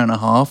an hour and a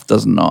half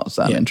does not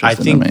sound I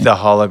interesting think to me. the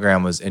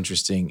hologram was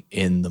interesting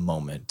in the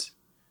moment,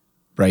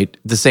 right?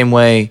 The same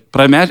way.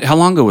 But I imagine, how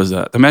long ago was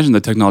that? I imagine the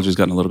technology has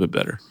gotten a little bit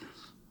better.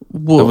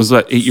 That was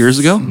what, 8 years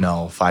ago?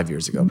 No, 5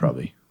 years ago,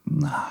 probably.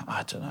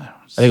 I don't know. I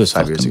think it was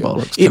 5 years ago.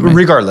 Bollocks to me.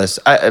 Regardless,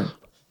 I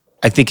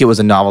think it was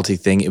a novelty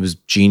thing. It was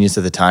genius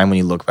at the time. When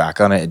you look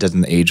back on it, it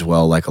doesn't age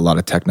well like a lot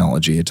of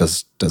technology. It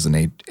just doesn't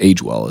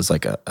age well as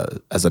like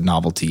as a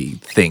novelty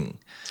thing.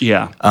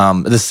 Yeah.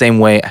 The same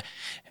way,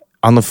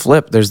 on the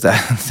flip, there's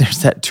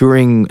that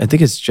touring. I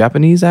think it's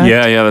Japanese act.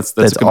 Yeah, that's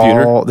a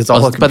computer. That's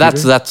all. But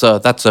that's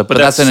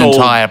an sold-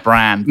 entire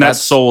brand. That's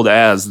sold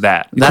as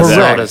that. That's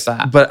Correct. sold as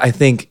that. But I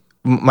think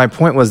my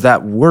point was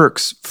that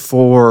works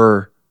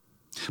for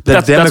the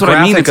demographic That's what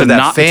I mean. It's of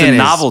that fan. it's a is-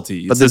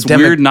 novelty. but It's the this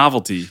weird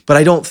novelty. But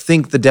I don't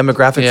think the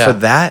demographic Yeah. for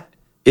that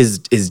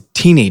is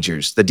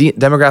teenagers. The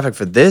demographic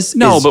for this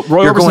No, is but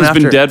Roy you're going Orbison's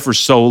been after- dead for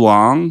so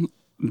long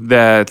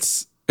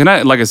that, and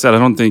like I said, I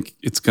don't think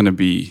it's going to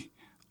be.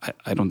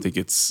 I don't think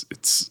it's.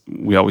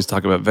 We always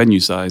talk about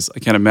venue size. I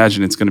can't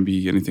imagine it's going to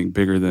be anything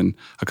bigger than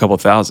a couple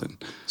thousand.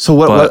 So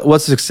but-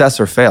 what's success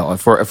or fail?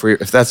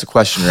 If that's the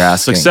question you're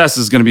asking, Success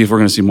is going to be if we're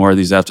going to see more of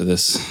these after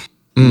this.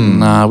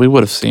 Nah, we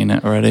would have seen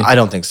it already. I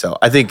don't think so.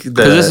 I think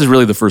Because this is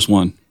really the first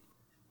one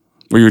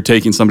where you're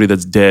taking somebody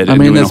that's dead and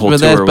doing a whole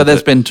tour with there's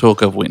it. been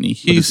talk of Whitney But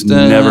it's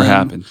Houston. never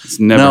happened. It's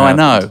never No,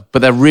 happened. I know,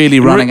 but they're really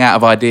running out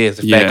of ideas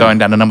if Yeah. they're going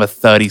down to number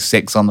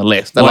 36 on the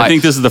list. They're Well, I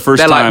think this is the first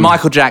they're time- like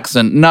Michael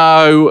Jackson,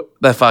 no.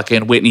 They're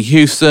fucking Whitney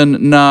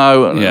Houston,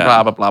 no. Yeah.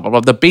 Blah blah blah blah blah.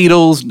 The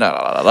Beatles, no.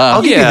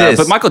 I'll give you Yeah, this.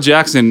 but Michael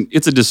Jackson,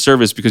 it's a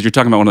disservice because you're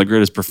talking about one of the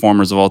greatest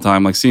performers of all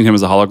time. Like, seeing him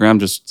as a hologram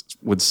just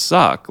would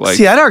suck. Like,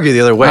 See, I'd argue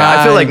the other way.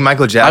 I feel like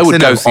Michael Jackson. I would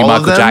go of see all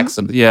of Michael them-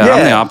 Jackson. yeah,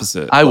 I'm the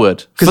opposite. I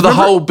would. For the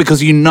remember- whole,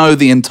 because you know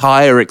the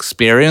entire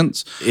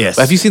experience. Yes.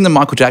 But have you seen the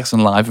Michael Jackson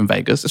live in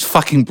Vegas? It's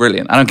fucking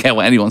brilliant. I don't care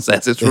what anyone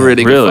says. It's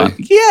really Really? good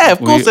fun. Yeah, of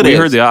course it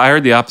is. I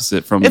heard the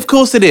opposite from. Of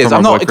course it is. from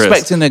I'm our not boy Chris.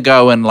 expecting to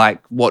go and like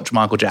watch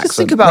Michael Jackson. Just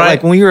think about right?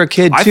 like when you were a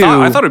kid too.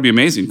 I thought it'd be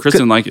amazing. Chris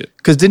didn't like it.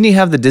 Because didn't he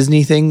have the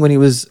Disney thing when he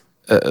was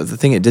the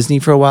thing at Disney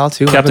for a while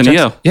too? Captain Michael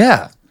EO. Jackson?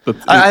 Yeah. But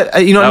You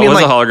know what I that mean? was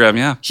Like, a hologram.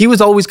 Yeah. he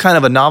was always kind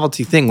of a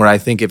novelty thing where I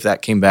think if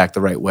that came back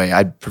the right way,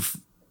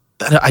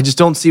 I just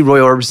don't see Roy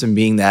Orbison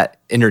being that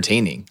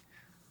entertaining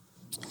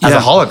as a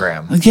Yeah.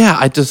 hologram. Yeah,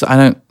 I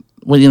don't.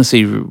 We're going to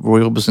see Roy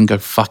Orbison go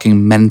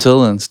fucking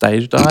mental and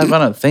stage dive? I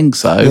don't think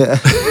so.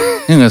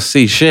 You're going to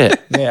see shit.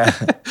 Yeah.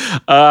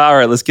 All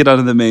right, let's get on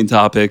to the main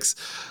topics.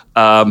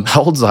 How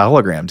old's the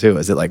hologram too?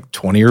 Is it like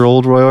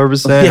 20-year-old Roy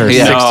Orbison or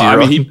Yeah. 60-year-old? No, I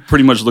mean, he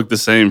pretty much looked the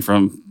same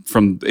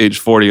from age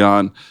 40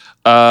 on.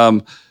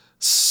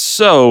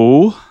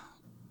 So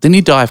Didn't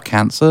he die of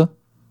cancer?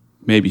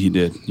 maybe he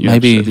did. Yeah,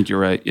 Maybe- I think you're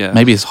right. Yeah.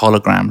 Maybe his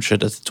hologram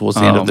should have, towards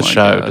the end Oh of the my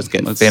show, God. just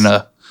get Let's-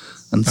 thinner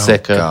and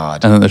sicker.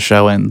 God. And then the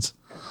show ends.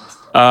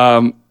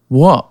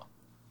 What?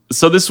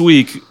 So this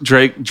week,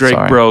 Drake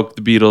Sorry. broke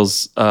the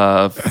Beatles'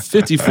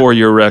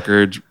 54-year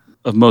record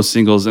of most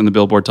singles in the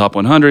Billboard Top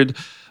 100.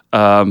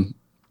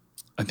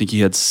 I think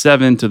he had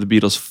 7 to the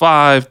Beatles'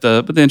 5.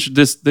 But the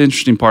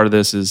interesting part of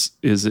this is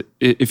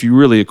if you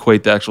really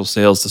equate the actual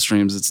sales to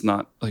streams, it's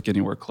not like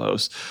anywhere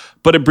close.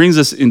 But it brings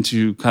us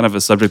into kind of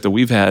a subject that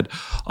we've had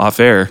off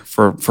air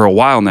for a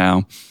while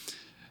now.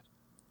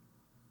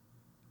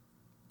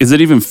 Is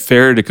it even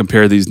fair to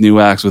compare these new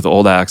acts with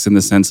old acts in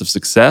the sense of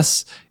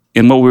success?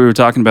 And what we were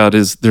talking about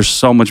is there's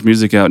so much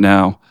music out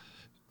now.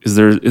 Is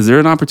there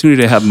an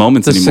opportunity to have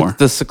moments anymore?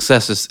 The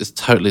success is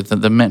totally,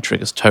 the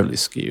metric is totally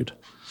skewed.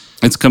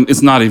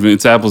 It's not even,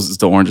 it's apples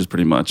to oranges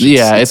pretty much.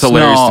 Yeah, it's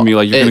hilarious not- to me.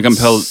 Like, you're going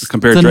it's- to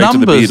compare the Drake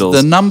numbers, to the Beatles.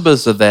 The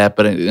numbers are there,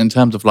 but in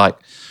terms of like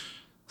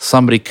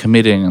somebody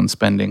committing and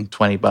spending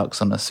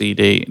 $20 on a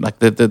CD, like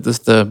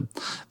the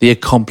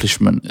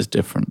accomplishment is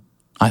different,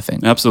 I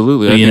think.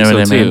 Absolutely, I You think know so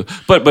what I mean? too.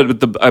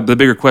 But the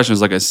bigger question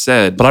is, like I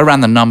said, But I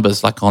ran the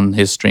numbers like on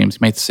his streams. He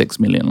made 6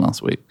 million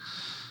last week,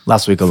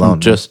 Last week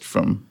alone. just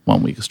from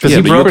 1 week of Because streams.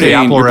 he but broke the you're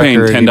Apple paying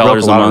record, he $10 broke a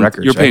a lot of month.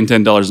 records, You're paying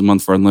right? $10 a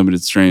month for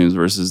unlimited streams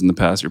versus in the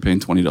past you're paying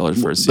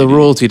 $20 for a CD. The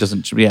royalty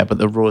doesn't, but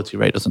the royalty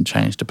rate doesn't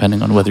change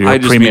depending on whether you're I a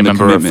just premium mean the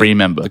member or a commitment. free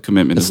member. The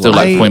commitment It's is still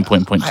less. like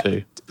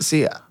 0.2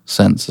 See,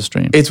 cents a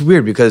stream it's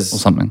weird or because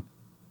something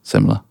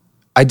similar.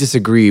 I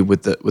disagree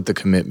with the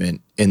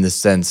commitment in the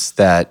sense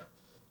that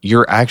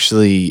you're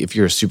actually, if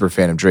you're a super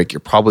fan of Drake, you're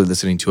probably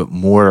listening to it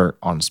more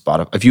on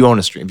Spotify. If you own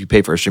a stream, if you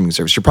pay for a streaming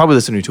service, you're probably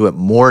listening to it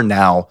more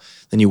now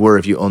than you were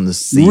if you own the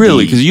CD.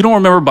 Really? Because you don't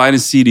remember buying a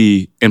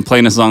CD and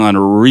playing a song on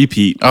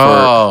repeat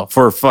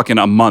for fucking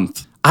a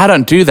month. I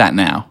don't do that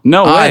now.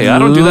 No way. I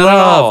don't do that at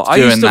all. I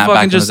used to back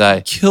fucking in the just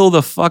day. kill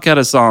the fuck out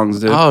of songs,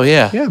 dude. Oh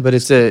yeah. Yeah, but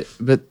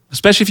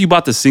Especially if you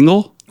bought the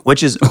single,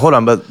 which is hold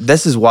on, but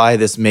this is why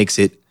this makes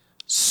it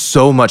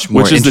so much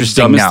more which is the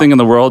interesting dumbest now. thing in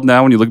the world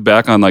now when you look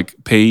back on like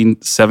paying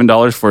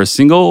 $7 for a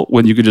single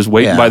when you could just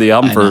wait and buy the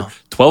album I for know.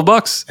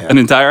 $12, an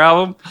entire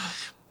album.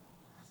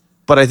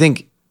 But I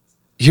think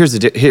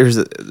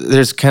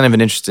there's kind of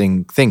an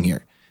interesting thing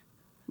here.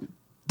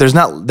 There's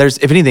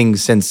if anything,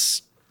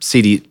 since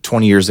CD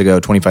 20 years ago,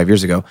 25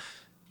 years ago,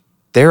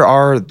 there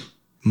are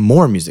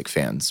more music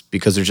fans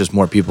because there's just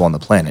more people on the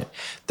planet.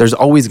 There's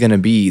always going to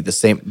be the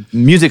same.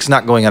 Music's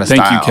not going out of style.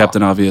 Thank you,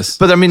 Captain Obvious.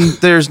 But I mean,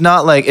 there's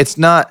not like, it's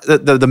not,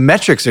 the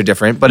metrics are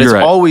different, but You're it's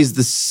right. always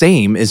the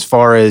same as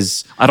far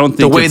as I don't think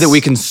the way it's- that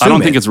we consume I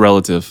don't it. think it's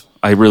relative.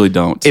 I really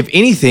don't. If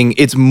anything,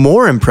 it's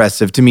more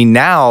impressive to me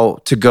now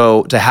to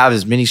have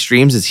as many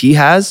streams as he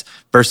has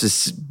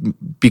versus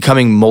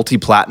becoming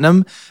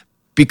multi-platinum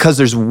because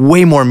there's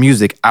way more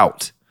music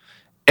out.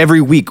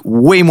 Every week,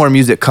 way more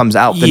music comes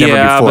out than ever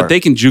before. but they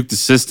can juke the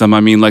system.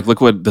 I mean, like,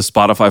 look what the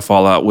Spotify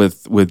fallout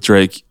with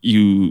Drake.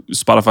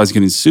 Spotify's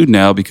getting sued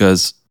now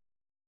because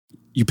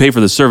you pay for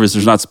the service.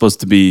 There's not supposed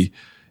to be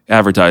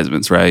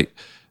advertisements, right?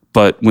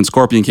 But when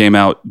Scorpion came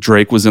out,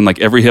 Drake was in like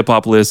every hip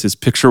hop list. His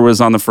picture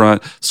was on the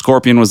front.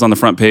 Scorpion was on the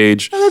front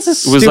page. That's a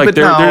It was like stupid-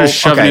 they're no. just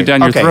shoving Okay, it down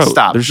your okay, throat.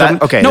 stop. They're shoving,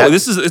 That- okay, no, that-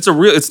 it's a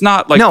real. It's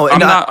not like No, I'm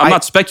and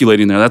not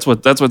speculating there. That's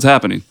what's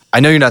happening.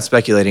 I know you're not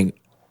speculating.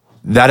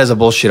 That is a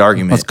bullshit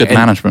argument. That's good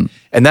management.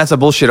 And that's a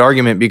bullshit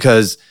argument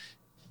because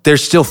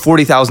there's still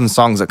 40,000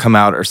 songs that come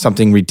out or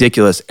something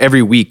ridiculous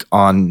every week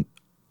on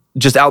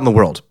just out in the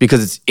world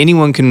because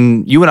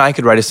you and I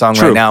could write a song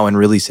True. right now and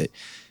release it.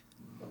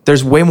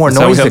 There's way more That's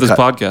how we noise have to this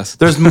cut. podcast.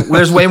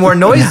 There's way more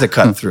noise to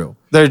cut through.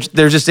 There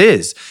just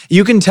is.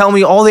 You can tell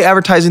me all the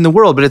advertising in the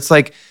world, but it's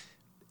like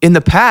in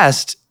the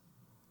past,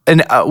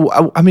 and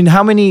I mean,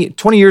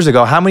 20 years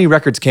ago, how many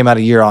records came out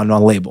a year on a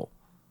label?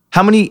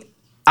 How many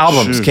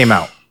albums came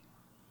out?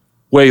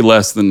 Way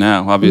less than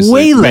now, obviously.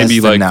 Way less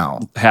Maybe than like now.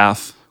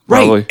 half,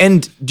 probably. Right.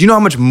 And do you know how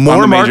much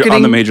more marketing?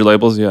 on the major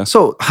labels? Yeah.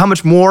 So how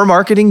much more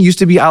marketing used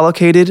to be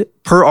allocated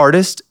per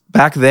artist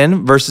back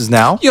then versus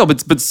now? Yo, but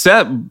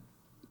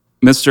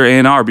Mr.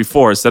 A&R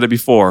before said it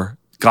before.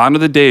 Gone are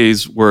the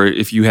days where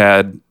if you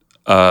had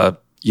 $1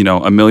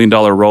 million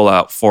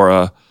rollout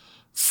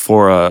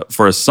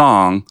for a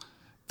song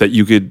that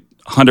you could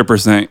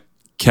 100%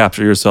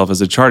 capture yourself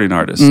as a charting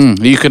artist.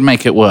 You could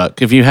make it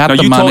work if you had Now,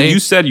 the you money. you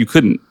said you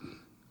couldn't.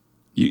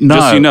 No.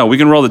 Just so you know, we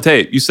can roll the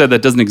tape. You said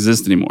that doesn't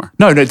exist anymore.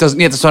 No, it doesn't.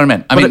 Yeah, that's what I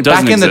meant. I mean, it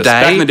doesn't back in the exist.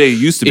 day, Back in the day, you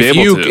used to be if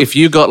able you, to. If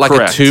you got like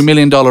Correct. a $2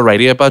 million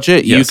radio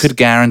budget, you Yes. could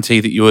guarantee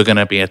that you were going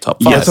to be a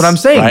top 5. That's what I'm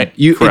saying. Right?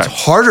 It's Correct.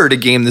 harder to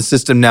game the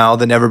system now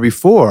than ever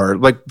before.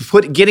 Like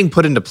getting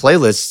put into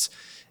playlists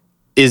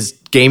is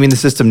gaming the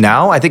system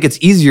now. I think it's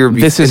easier.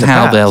 This in is the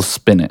how past. they'll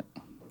spin it.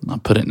 I'll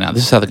put it now.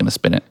 This is how they're going to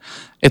spin it.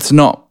 It's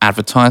not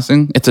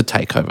advertising. It's a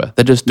takeover.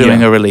 They're just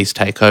doing Yeah. a release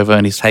takeover,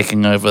 and he's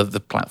taking over the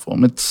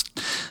platform. It's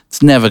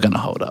never going to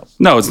hold up.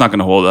 No, it's not going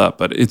to hold up.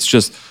 But it's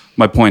just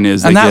my point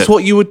is, And that's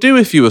what you would do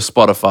if you were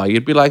Spotify.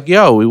 You'd be like,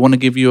 "Yo, we want to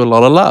give you a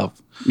lot of love."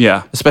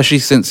 Yeah. Especially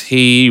since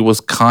he was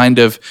kind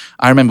of.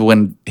 I remember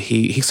when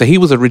he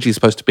was originally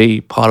supposed to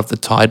be part of the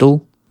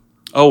Tidal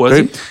Oh, was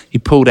group. it? He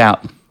pulled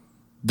out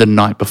the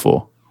night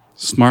before.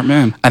 Smart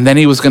man. And then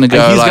he was going to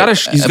go.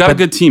 He's got a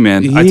good team,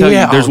 man. I tell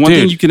you, there's one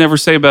thing you can never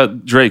say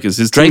about Drake is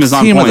his team Drake's is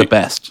on team point. are the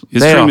best.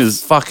 His they team are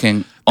is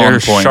fucking they're on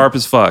point. sharp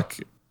as fuck.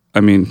 I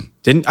mean,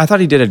 I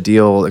thought he did a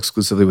deal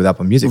exclusively with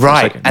Apple Music. For a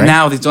Right. second, And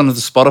now he's done the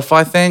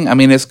Spotify thing. I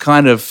mean, it's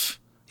kind of,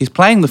 he's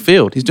playing the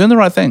field. He's doing the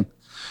right thing.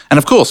 And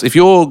of course, if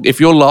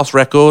your last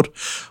record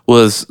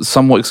was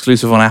somewhat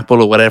exclusive on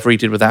Apple or whatever he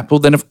did with Apple,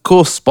 then of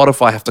course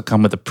Spotify have to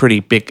come with a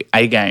pretty big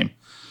A game.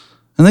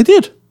 And they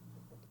did.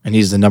 And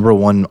he's the number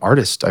one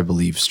artist, I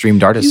believe,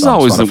 streamed artist. he's on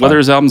always Spotify. whether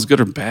his album's good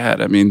or bad.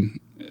 I mean,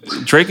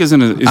 Drake is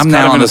in a. Is I'm kind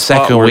now of on in the a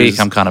spot second where week. he's-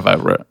 I'm kind of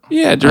over it.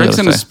 Yeah, Drake's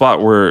in a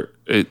spot where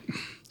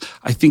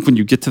I think when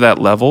you get to that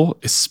level,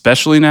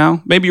 especially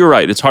now, maybe you're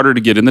right. It's harder to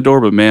get in the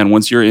door, but man,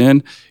 once you're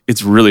in,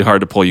 it's really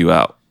hard to pull you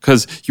out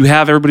because you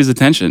have everybody's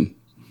attention.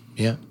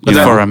 Yeah.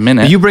 For a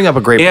minute. You bring up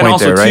a great And point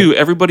also there, right? too,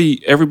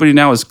 everybody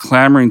now is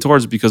clamoring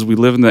towards it because we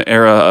live in the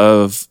era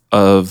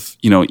of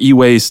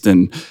e-waste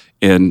and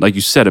like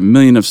you said,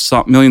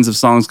 millions of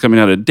songs coming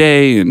out a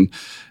day, and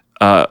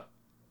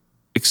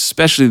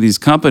especially these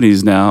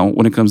companies now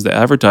when it comes to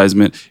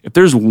advertisement. If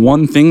there's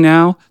one thing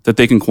now that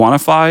they can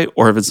quantify,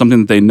 or if it's something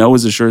that they know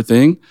is a sure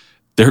thing,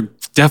 they're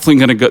definitely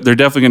going to go. They're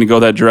definitely going to go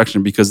that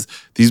direction because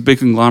these big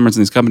conglomerates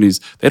and these companies,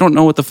 they don't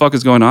know what the fuck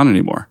is going on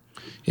anymore.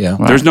 Yeah.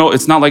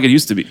 It's not like it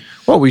used to be.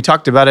 Well, we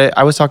talked about it.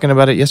 I was talking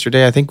about it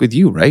yesterday, I think, with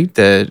you, right?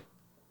 That,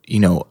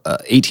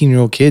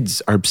 18-year-old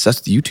kids are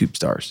obsessed with YouTube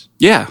stars.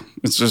 Yeah,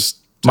 it's just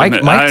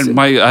Mike's-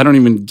 I don't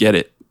even get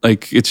it.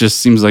 Like it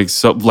just seems like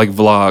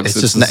vlogs. It's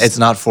just it's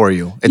not for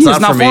you. It's Yeah,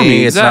 not for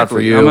me. It's not for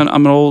exactly. you.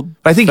 I'm an old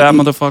But I think fat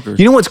motherfucker.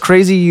 You know what's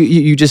crazy?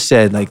 You just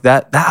said like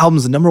that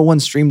album's the number one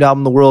streamed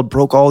album in the world,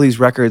 broke all these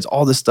records,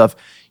 all this stuff.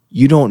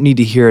 you don't need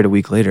to hear it a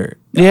week later.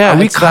 Yeah, are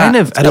we it's kind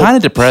that. of It's kind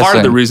of depressing. Part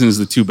of the reason is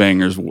the two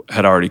bangers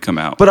had already come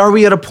out. But are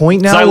we at a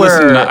point now I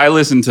where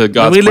listened to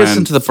God's we Plan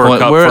listen to the for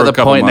point. a We're at the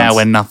couple point now months.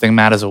 where nothing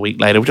matters a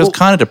week later, which is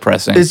kind of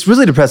depressing. it's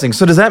really depressing?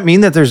 So does that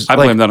mean that there's I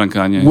blame that on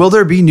Kanye. will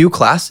there be new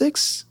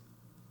classics?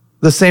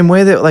 The same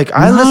way that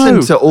I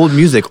listen to old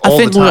music all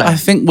the time. I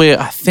think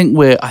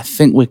we're,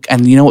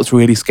 and you know what's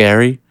really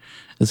scary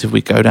is if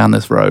we go down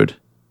this road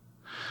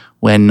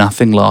where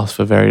nothing lasts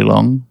for very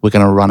long, we're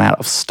going to run out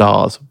of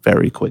stars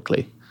very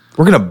quickly.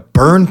 We're gonna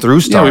burn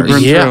through stars.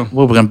 burn through.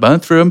 Well, we're going to burn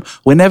through them.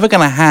 We're never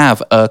going to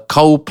have a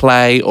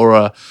Coldplay or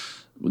a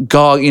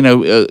God.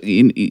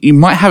 You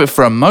might have it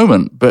for a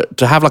moment, but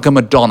to have like a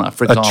Madonna,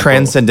 for a example,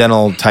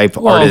 transcendental type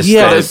artist.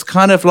 yeah, it's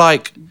kind of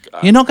like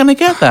you're not going to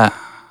get that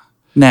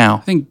now.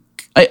 I think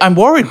I'm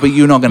worried, but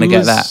you're not going to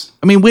get that.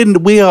 I mean,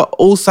 we are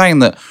all saying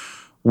that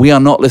we are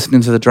not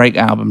listening to the Drake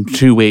album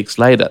 2 weeks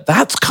later.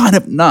 That's kind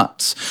of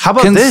nuts. How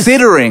about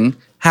considering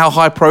how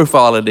high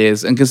profile it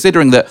is, and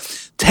considering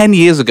that 10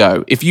 years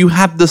ago, if you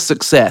had the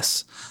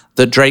success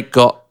that Drake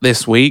got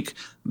this week,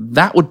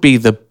 that would be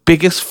the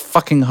biggest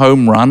fucking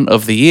home run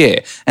of the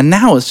year. And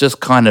now it's just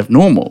kind of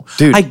normal.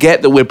 Dude. I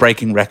get that we're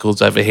breaking records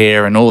over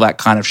here and all that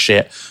kind of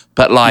shit,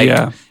 but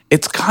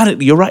it's kind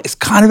of, you're right, it's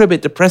kind of a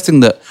bit depressing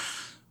that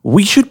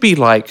we should be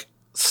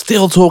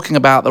still talking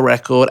about the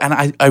record, and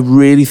I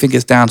really think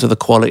it's down to the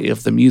quality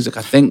of the music.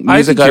 I think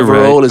music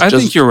overall is I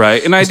just. think you're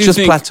right, and I do just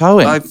think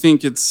plateauing. I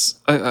think it's.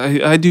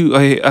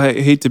 I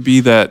hate to be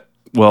that.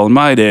 Well, in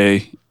my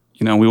day,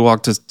 we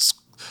walked to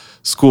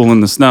school in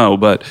the snow,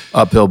 but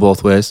uphill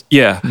both ways.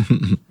 yeah,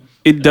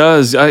 it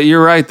does.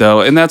 You're right,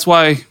 though, and that's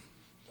why.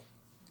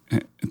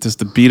 Just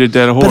to beat a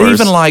dead horse, But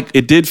even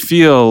it did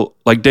feel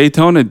like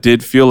Daytona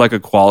did feel like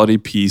a quality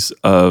piece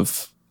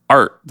of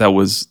art that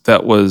was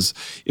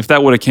if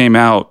that would have came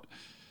out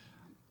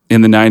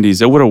in the 90s,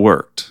 it would have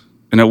worked,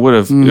 and it would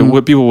have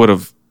people would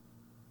have,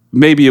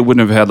 maybe it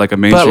wouldn't have had like a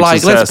mainstream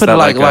success. Let's put it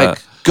like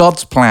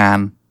God's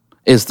Plan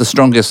is the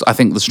strongest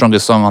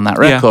song on that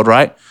record,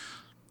 right?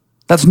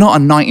 That's not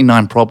a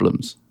 99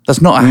 Problems.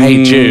 That's not a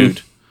Hey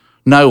Jude.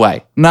 No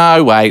way.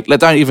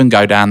 Don't even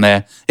go down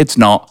there. It's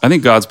not. I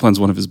think God's Plan's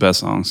one of his best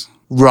songs.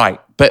 Right,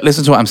 but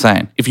listen to what I'm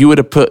saying. If you were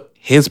to put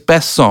his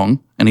best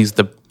song, and he's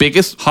the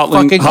biggest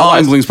fucking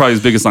Hotline Bling's probably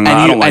his biggest song.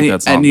 I don't like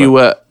that song. And you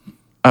were,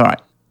 all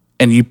right,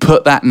 and you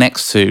put that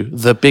next to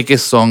the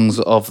biggest songs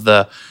of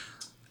the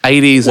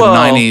 80s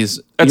and 90s.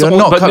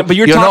 But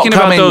you're talking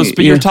about those.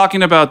 But you're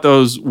talking about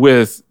those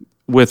with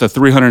a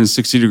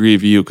 360-degree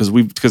view,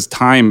 because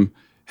time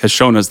has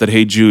shown us that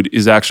Hey Jude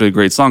is actually a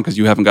great song because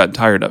you haven't gotten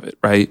tired of it,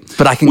 right?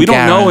 But we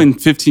don't know in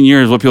 15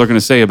 years what people are going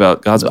to say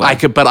about God's Plan.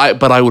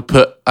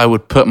 I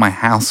would put my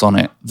house on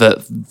it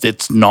that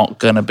it's not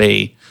going to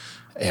be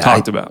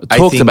talked about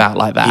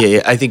like that.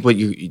 Yeah, I think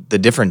the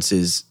difference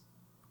is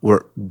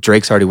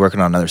Drake's already working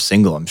on another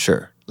single, I'm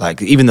sure.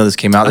 Even though this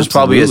came out, there's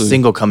probably a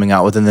single coming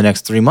out within the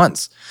next 3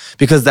 months,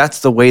 because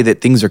that's the way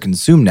that things are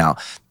consumed now.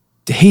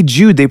 Hey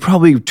Jude, they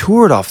probably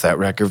toured off that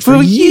record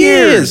for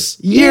years.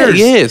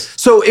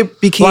 So it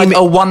became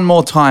a One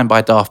More Time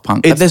by Daft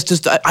Punk. There's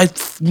just I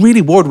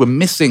really worried we're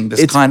missing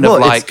this it's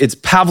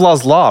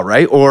Pavlov's law,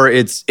 right? Or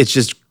it's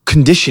just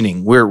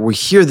conditioning where we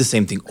hear the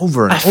same thing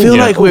over and over. I feel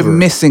like we're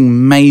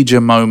missing major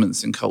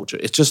moments in culture.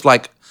 It's just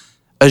like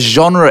a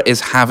genre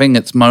is having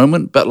its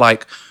moment, but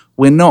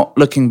we're not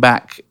looking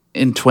back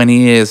in 20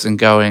 years and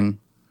going,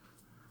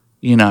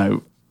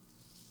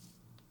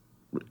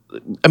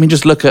 I mean,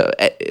 just look at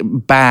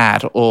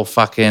Bad or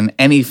fucking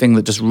anything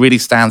that just really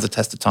stands the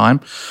test of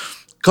time.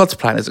 God's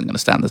Plan isn't going to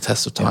stand the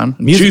test of time.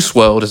 Yeah. Juice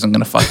WRLD isn't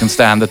going to fucking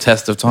stand the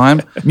test of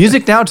time.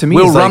 Music now to me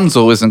Will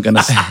Runzel isn't going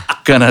to...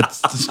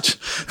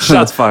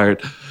 Shots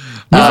fired.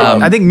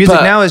 I think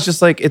music now is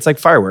just it's like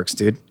fireworks,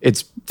 dude.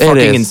 It's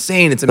fucking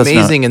insane. It's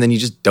amazing, and then you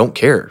just don't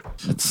care.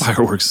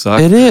 Fireworks suck.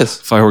 It is.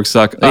 Fireworks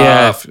suck.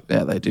 Yeah,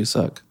 they do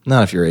suck.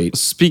 Not if you're 8.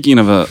 Speaking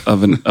of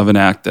an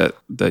act that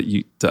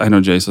I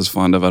know Jace is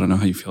fond of. I don't know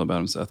how you feel about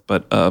him, Seth,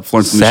 but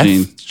Florence and the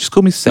Machine. Just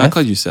call me Seth. I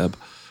called you Seb.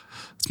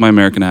 It's my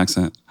American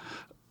accent.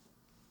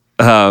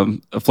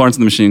 Florence and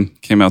the Machine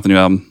came out with the new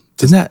album.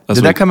 Did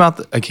that come out?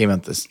 It came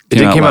out this. It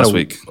came out last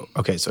week.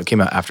 Okay, so it came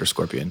out after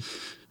Scorpion.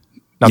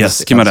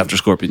 Yes, it came out after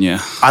Scorpion,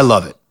 yeah. I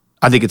love it.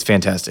 I think it's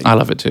fantastic. I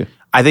love it too.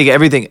 I think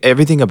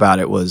everything about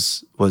it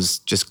was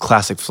just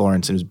classic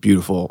Florence, and it was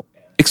beautiful.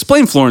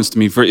 Explain Florence to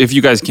me, if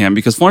you guys can,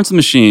 because Florence and the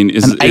Machine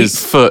is an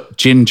 8-foot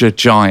ginger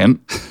giant.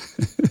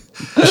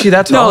 Is she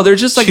that tall? No, they're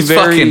just she's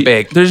very fucking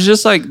big. They're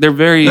just they're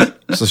very.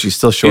 So she's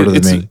still shorter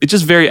than me. It's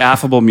just very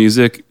affable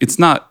music. It's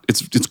not.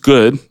 It's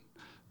good,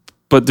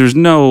 but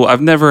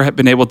I've never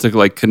been able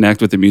to connect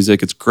with the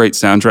music. It's great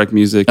soundtrack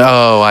music.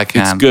 Oh, I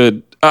can. It's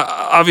good.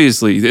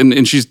 Obviously,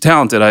 and she's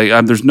talented.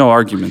 There's no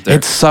argument there.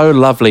 It's so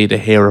lovely to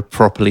hear a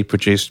properly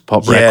produced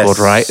pop record,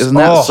 right? Isn't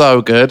that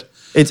so good?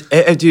 It's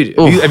dude.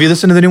 Have you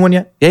listened to the new one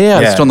yet?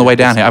 Yeah. It's on the way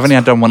down here. I've only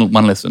done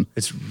one listen.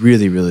 It's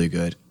really, really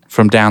good.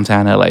 From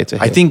downtown LA to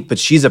here. I think, but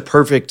she's a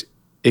perfect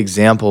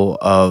example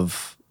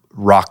of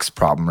rock's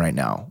problem right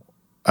now.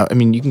 I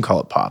mean, you can call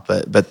it pop,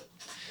 but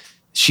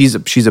she's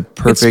a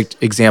perfect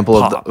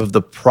example of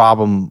the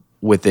problem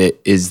with it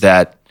is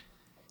that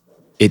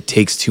it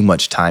takes too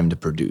much time to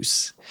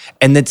produce.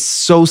 And it's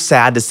so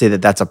sad to say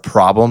that that's a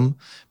problem,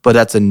 but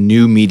that's a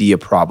new media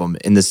problem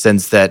in the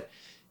sense that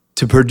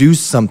to produce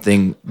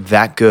something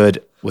that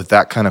good with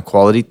that kind of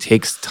quality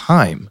takes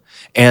time.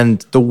 And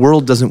the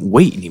world doesn't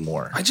wait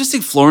anymore. I just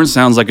think Florence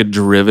sounds like a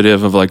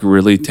derivative of like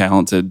really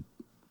talented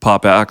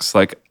pop acts.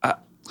 Like, I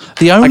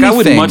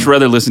would much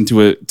rather listen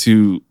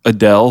to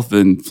Adele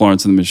than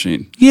Florence and the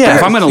Machine. Yeah, like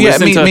if I'm going to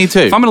listen to, me too.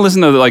 If I'm going to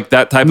listen to like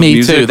that type of Me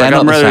music, too. like, They're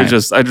not the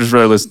same. I just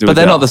rather listen to. But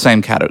Adele. they're not the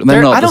same category.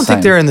 I don't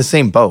think they're in the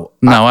same boat.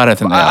 No, I don't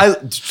think they are.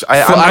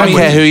 I don't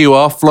care who you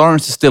are.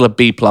 Florence is still a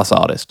B+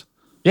 artist.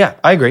 Yeah,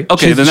 I agree.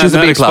 Okay, then she's that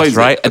a B+, explains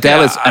right? it.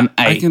 Adele is an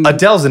A.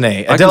 Adele's an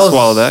A. I can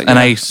swallow that. An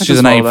yeah. A. She's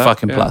an A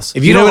fucking plus.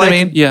 If you know what I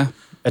like- mean? Yeah.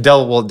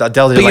 Adele But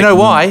you know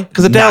why?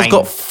 Because Adele's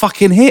got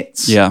fucking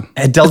hits. Yeah.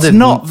 Adele It's did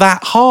not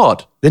that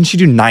hard. Didn't she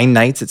do 9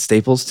 nights at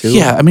Staples too?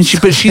 Yeah, I mean,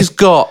 she's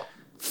got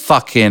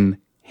fucking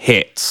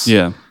hits.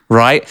 Yeah.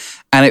 Right?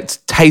 And it's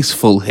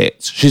tasteful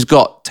hits. She's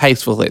got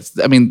tasteful hits.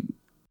 I mean,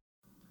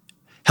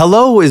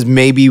 Hello is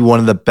maybe one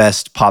of the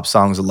best pop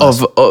songs of the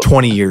last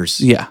 20 years.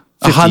 yeah.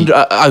 50. 100,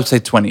 I would say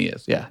 20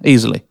 years. Yeah,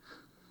 easily.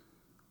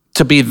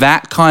 To be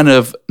that kind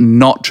of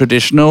not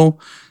traditional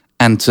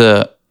and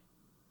to...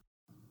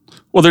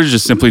 Well, there's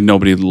just simply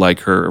nobody like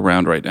her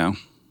around right now.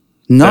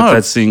 No.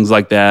 That sings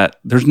like that.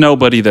 There's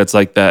nobody that's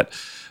like that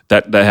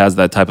has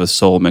that type of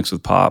soul mixed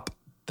with pop.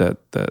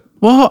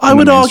 Well, I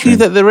would argue mainstream.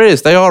 that there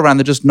is. They are around.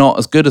 They're just not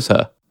as good as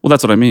her. Well,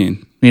 that's what I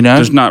mean. You know?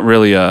 There's not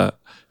really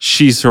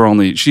she's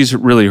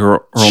really her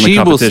only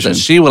competition.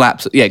 She will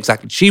absolutely, yeah,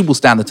 exactly. She will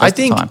stand the test I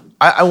think of time.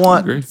 I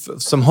want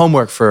some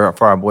homework for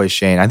our boy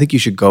Shane. I think you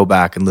should go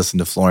back and listen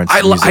to Florence.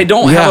 I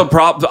don't Yeah. have a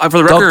problem.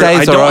 For the Dog record, days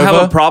I are don't have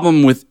over. a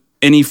problem with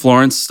any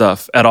Florence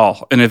stuff at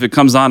all. And if it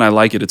comes on, I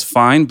like it. It's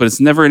fine. But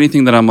it's never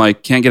anything that I'm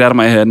like, can't get out of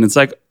my head. And it's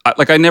like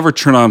I never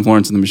turn on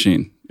Florence and the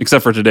Machine,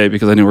 except for today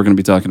because I knew we are going to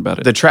be talking about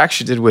it. The track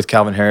she did with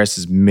Calvin Harris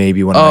is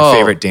maybe one of my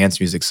favorite dance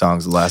music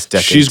songs of the last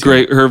decade. She's too.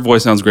 great. Her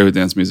voice sounds great with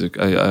dance music.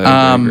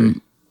 I agree.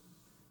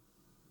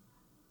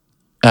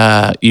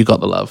 You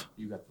Got the Love.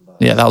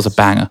 Yeah, that was a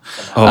banger.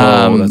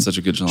 Oh, that's such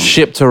a good song.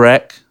 Ship to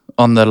Wreck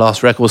on the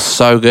last record was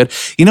so good.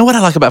 You know what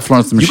I like about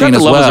Florence and the You Got Machine the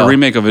as Love well? was a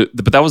remake of it,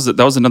 but that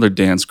was another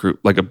dance group,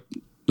 like a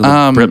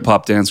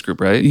Britpop dance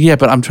group, right? Yeah,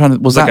 but I'm trying to...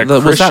 Was Like that a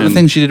the Christian-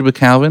 thing she did with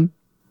Calvin?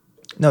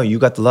 No, You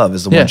Got the Love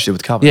is the Yeah. one she did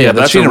with Calvin. Yeah, Yeah, but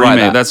that's she a didn't write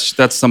remake. that.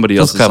 That's somebody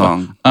else's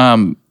cover.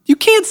 song. You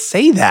can't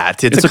say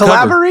that. It's a cover.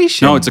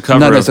 collaboration. No, it's a cover.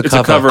 No, of, it's a it's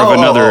a cover. cover of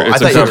Oh, another. I It's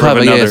thought a you were cover of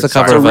cover- yeah, another. it's a It's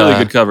cover a of, really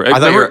good cover. I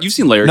thought you were- You've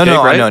seen Layer No, Cake,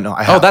 no, right? no.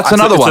 I have. Oh, that's I-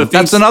 another It's a one. theme-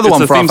 That's another it's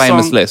one a for our theme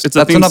famous song. list. It's a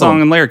That's theme another song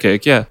one. in Layer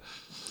Cake. Yeah,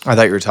 I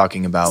thought you were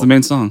talking about the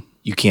main song.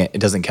 you can't. It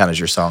doesn't count as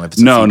your song if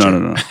it's a No.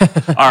 feature.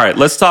 All right,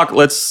 let's talk.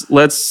 Let's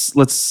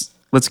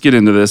get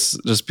into this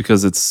just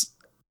because it's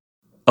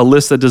a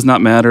list that does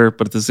not matter,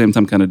 but at the same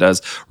time kind of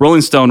does.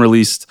 Rolling Stone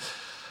released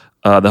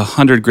the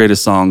 100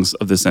 greatest songs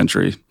of the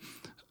century.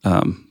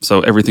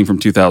 So everything from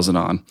 2000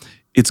 on.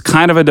 It's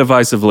kind of a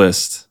divisive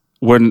list.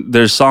 When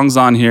there's songs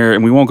on here,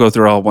 and we won't go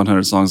through all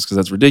 100 songs because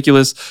that's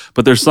ridiculous,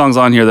 but there's songs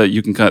on here that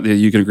you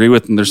can agree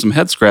with, and there's some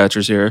head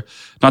scratchers here.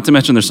 Not to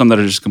mention there's some that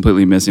are just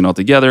completely missing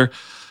altogether.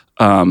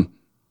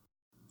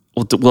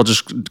 We'll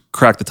just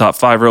crack the top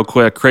 5 real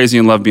quick. Crazy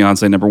in Love,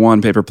 Beyonce, number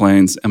 1. Paper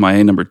Planes,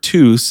 MIA, number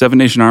 2. Seven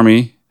Nation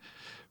Army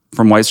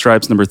from White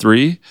Stripes, number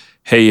 3.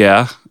 Hey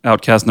Yeah,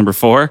 Outkast, number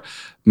 4.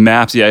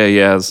 Maps, Yeah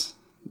Yeahs.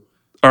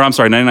 Or I'm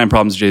sorry, 99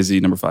 Problems, Jay-Z,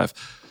 number 5.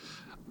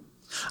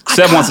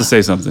 Seb wants to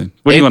say something.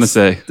 What do you want to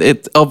say?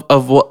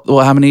 Of what?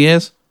 How many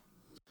years?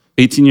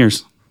 18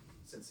 years.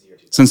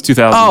 Since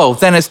 2000. Oh,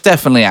 then it's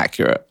definitely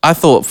accurate.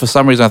 For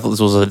some reason, I thought this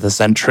was of the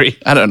century.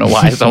 I don't know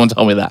why. Someone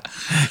told me that.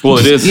 Well,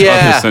 it is of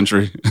Yeah. this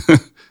century.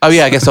 Oh,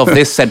 yeah, I guess of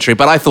this century,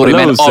 but I thought it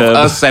Hello, meant Seb.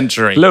 of a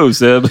century. Hello,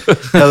 Seb.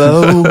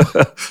 Hello,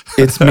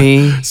 it's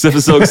me. Seb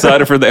is so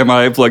excited for the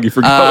MIA plug, you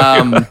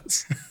forgot.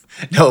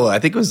 No, I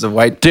think it was the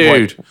white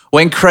Dude,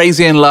 when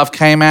Crazy in Love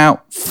came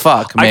out,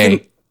 fuck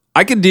me.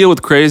 I could deal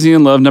with Crazy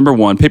in Love, number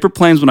 1. Paper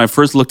Planes, when I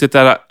first looked at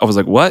that, I was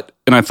like, what?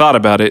 And I thought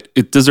about it.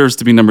 It deserves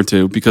to be number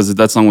 2 because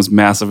that song was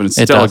massive and it's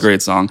It still does. a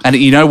great song. And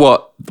you know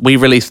what? We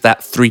released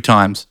that 3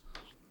 times.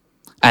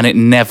 And it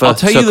never I'll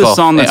tell took you the off.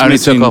 song that's it only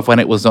missing. took off when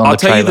it was on I'll the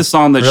tell trailer. you the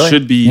song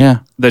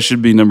that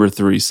should be number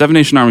 3. Seven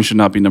Nation Army should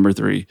not be number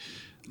 3.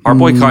 Our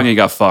boy Kanye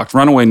got fucked.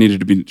 Runaway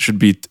should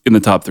be in the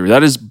top 3.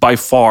 That is by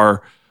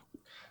far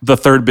the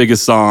 3rd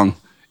biggest song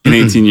in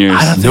 18 years.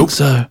 I don't think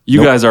so.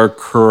 You guys are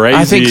crazy.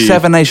 I think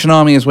Seven Nation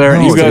Army is where it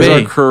needs You guys to are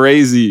be.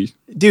 crazy.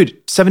 Dude,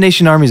 Seven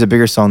Nation Army is a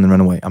bigger song than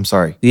Runaway. I'm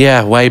sorry.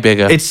 Yeah, way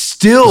bigger. It's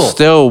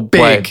still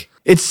big. big.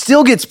 It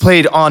still gets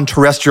played on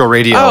terrestrial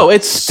radio. Oh,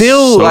 it's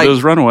still So like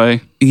does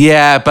Runaway.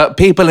 yeah, but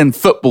people in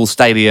football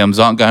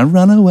stadiums aren't going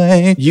run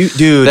away.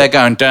 Dude, They're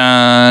going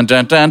dun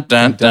dun dun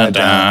dun dun dun.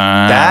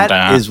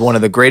 that is one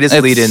of the greatest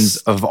It's- lead-ins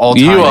of all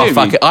time. You are Maybe.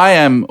 fucking. I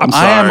am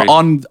sorry.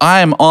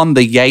 on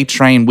the yay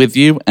train with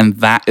you, and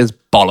that is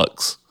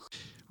bollocks.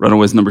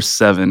 Runaway's number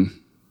 7.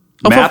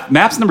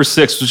 Maps number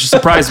 6, which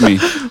surprised me.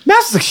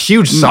 Maps is a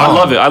huge song. I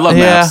love it. I love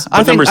Maps.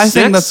 But I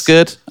think that's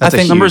good. I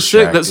think number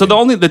 6. So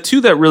the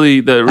two that really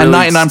and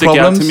 99 stick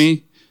Problems out to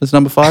me is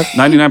number 5.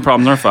 99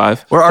 Problems are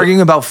 5. We're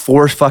arguing about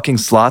 4 fucking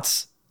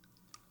slots.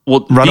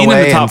 Well, being in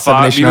the top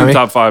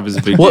 5, is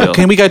a big deal.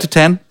 Can we go to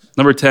 10?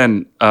 Number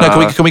 10.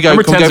 Can we go?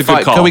 Number 10 is a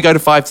good call. Can we go to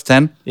 5 to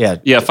 10?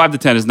 Yeah. 5 to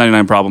 10 is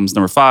 99 Problems.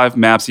 Number 5,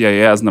 Maps,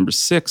 Yeah is number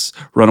 6.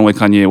 Runaway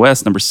Kanye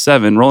West, number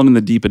 7. Rolling in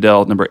the Deep,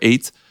 Adele, number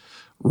 8.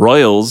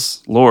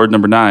 Royals, Lord,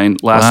 number 9.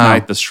 Last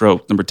Night, The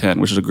Stroke, number 10,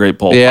 which is a great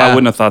poll. Yeah. I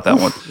wouldn't have thought that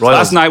one.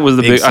 Last Night was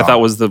the big. song. I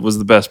thought was the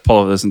best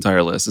poll of this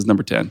entire list. Is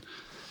number 10.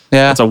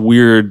 Yeah. That's a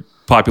weird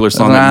popular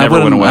song that never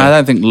went away. I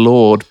don't think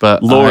Lord,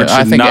 but Lord I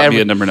should think not be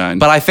at number 9.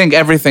 But I think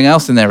everything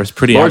else in there is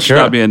pretty Lord should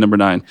accurate. not be at number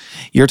 9.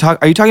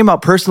 Are you talking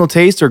about personal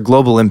taste or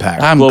global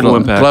impact? Global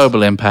impact.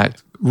 Global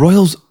impact.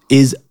 Royals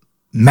is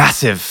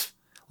massive.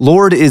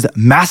 Lord is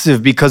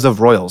massive because of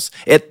Royals.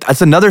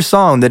 It's another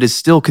song that is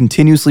still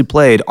continuously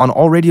played on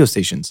all radio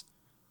stations.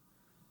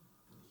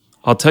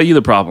 I'll tell you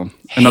the problem.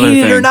 Another Hate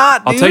it thing. or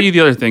not, I'll dude. tell you the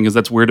other thing is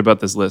that's weird about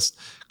this list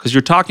because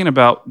you're talking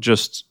about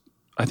just.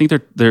 I think they're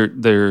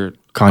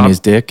Kanye's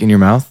dick in your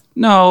mouth?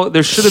 No,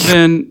 there should have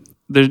been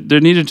there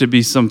needed to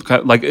be some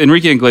kind like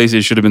Enrique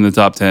Iglesias should have been in the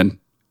top 10.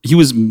 He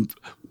was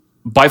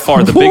by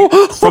far the big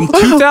from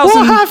 2000.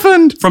 What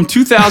happened? From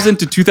 2000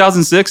 to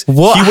 2006?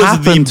 What he was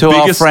happened the to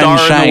our biggest friend star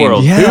in Shane? the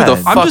world. Yeah. Who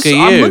the fuck are you?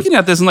 I'm looking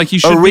at this and like he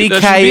should be,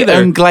 that should be Enrique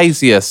there.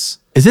 Iglesias.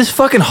 Is this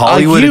fucking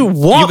Hollywood?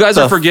 You guys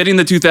are forgetting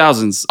the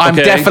 2000s. I'm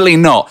okay? definitely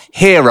not.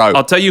 Hero.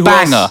 I'll tell you who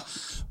Banger.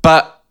 else.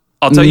 But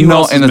I'll tell you who not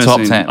else in is the top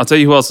missing. 10. I'll tell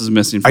you who else is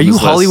missing. From Are you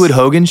this Hollywood list.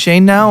 Hogan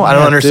Shane now? I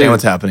don't understand dude.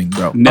 what's happening,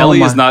 bro.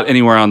 Nelly Oh is not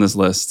anywhere on this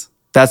list.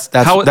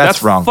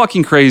 That's wrong.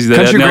 Fucking crazy. That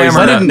Country Nelly's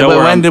Grammar- not nowhere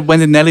on- When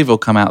did Nellyville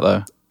come out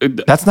though?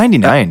 That's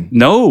 99.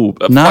 No.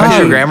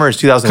 Country Grammar is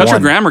 2001.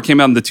 Country Grammar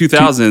came out in the 2000s.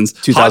 Hot in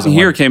 2001.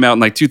 Here came out in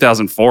like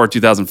 2004,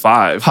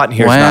 2005. Hot in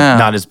Here's Wow.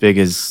 not as big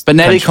as. But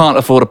Nelly Country. can't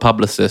afford a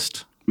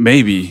publicist,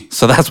 Maybe.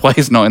 so that's why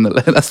he's not in the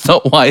list.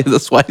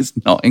 That's why he's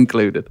not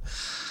included.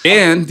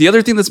 And the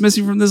other thing that's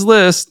missing from this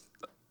list,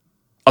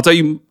 I'll tell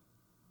you,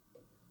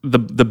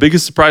 the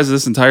biggest surprise of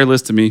this entire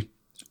list to me,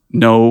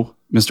 no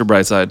Mr.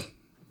 Brightside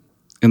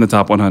in the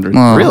top 100.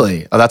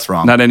 Really? Oh, that's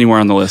wrong. Not anywhere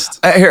on the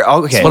list. Here,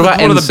 okay. What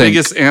about One of the NSYNC?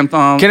 biggest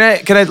anthems. Can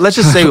I? Let's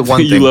just say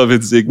one thing. You love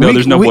NSYNC. No, We-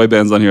 there's no we- boy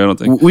bands on here, I don't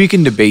think. We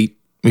can debate.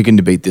 We can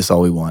debate this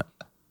all we want.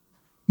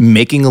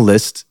 Making a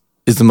list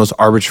is the most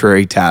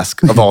arbitrary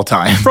task of all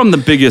time. From the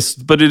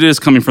biggest, but it is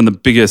coming from the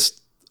biggest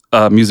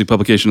music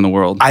publication in the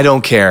world. I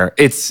don't care.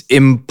 It's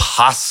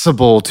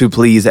impossible to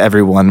please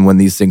everyone when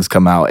these things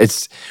come out.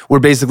 We're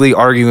basically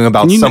arguing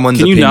about someone's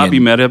Can you opinion. not be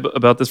mad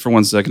about this for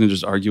 1 second and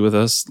just argue with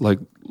us like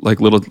Yeah,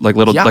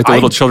 the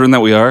little children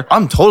that we are?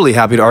 I'm totally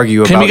happy to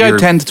argue Can about we go your...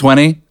 10 to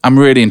 20? I'm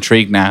really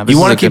intrigued now. You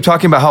want to keep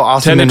talking about how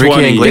awesome 10 to Enrique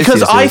 20. Iglesias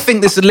because I is.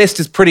 think this list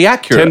is pretty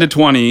accurate. 10 to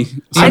 20. So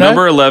I know.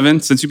 number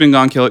 11, since you've been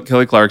gone,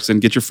 Kelly Clarkson,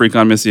 Get Your Freak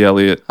On, Missy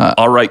Elliott,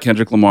 All Right,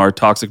 Kendrick Lamar,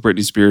 Toxic,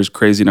 Britney Spears,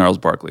 Crazy, Gnarls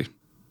Barkley.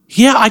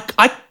 Yeah,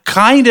 I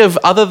kind of,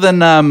 other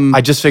than I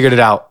just figured it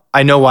out.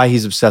 I know why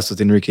he's obsessed with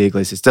Enrique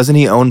Iglesias. Doesn't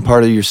he own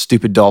part of your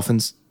stupid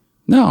Dolphins?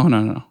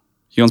 No.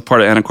 He owns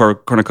part of Anna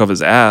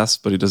Kournikov's ass,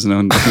 but he doesn't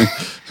own.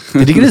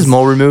 Did he get his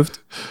mole removed?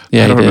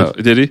 yeah, I he don't did. know.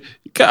 Did he?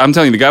 I'm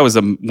telling you, the guy was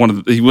one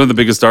of the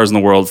biggest stars in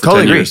the world for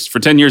Totally 10 agree. years. For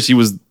 10 years, he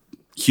was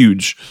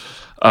huge.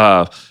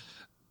 But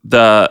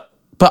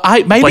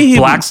maybe Like he,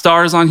 Black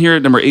Stars on here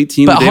at number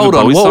 18. But the David hold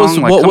on, Bowie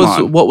what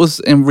song. what was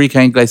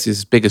Enrique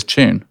Iglesias' biggest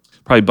tune?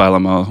 Probably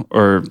Bailamo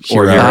or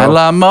Hero. Hero.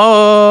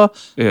 Alamo.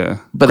 Yeah.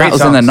 But Great that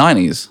was in the songs.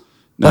 90s.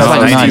 No, That's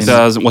like like 90s.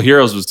 2000. Well,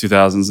 Heroes was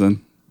 2000s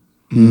then.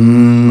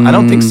 I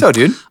don't think so,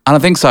 dude. I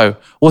don't think so.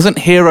 Wasn't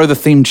Hero the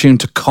theme tune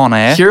to Con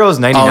Air? Hero's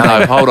 99. Oh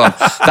no, hold on.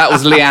 That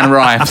was Leanne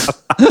Rimes.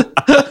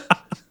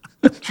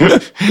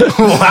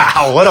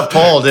 Wow, what a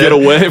poll, dude. Get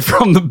away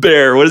from the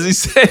bear. What does he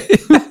say?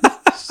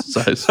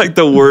 It's like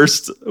the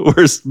worst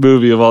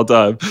movie of all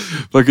time.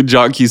 Fucking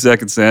John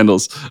Cusack and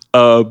sandals.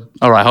 All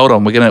right, hold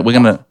on. We're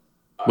gonna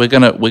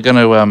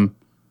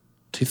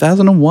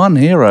 2001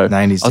 Hero.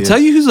 90s, I'll dude. tell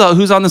you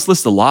who's on this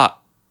list a lot.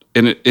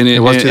 And it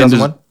was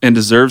 2001? and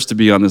deserves to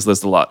be on this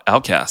list a lot.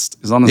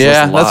 Outkast is on this list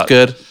Yeah, a lot. that's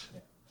good.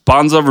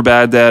 Bonds Over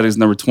Bad Dad is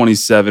number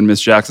 27.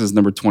 Miss Jackson is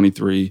number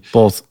 23.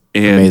 Both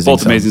And amazing both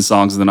songs. amazing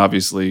songs. And then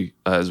obviously,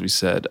 as we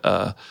said,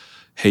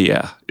 Hey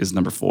Yeah is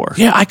number 4.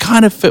 Yeah, I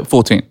kind of fit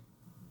 14.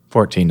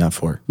 14, not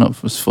 4. No,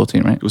 it was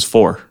 14, right? It was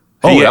 4.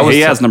 Oh, Hey, that was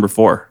Hey Yeah is number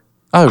 4.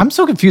 I'm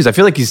so confused. I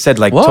feel like you said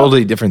like What?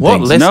 totally different What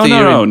things. list? No. do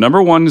you-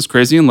 Number 1 is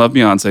Crazy in Love,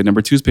 Beyonce.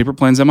 Number 2 is Paper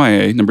Planes,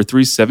 MIA. Number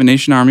 3 is Seven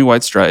Nation Army,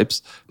 White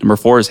Stripes. Number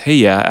 4 is Hey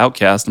Yeah,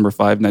 Outkast. Number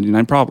 5,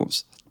 99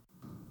 Problems.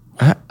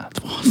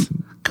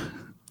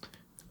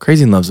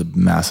 Crazy in Love's a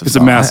massive It's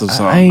song. a massive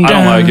song. I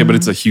don't like it, but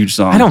it's a huge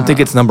song. I don't think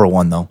it's number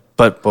 1 though,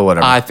 but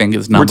whatever. I think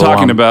it's We're number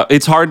talking one. about.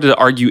 It's hard to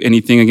argue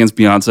anything against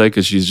Beyonce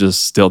because she's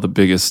just still the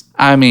biggest.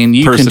 I mean,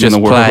 you person can in just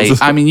the world. play.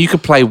 I mean, you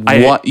could play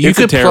what you it's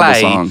a could terrible play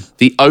song.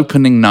 the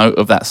opening note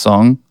of that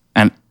song,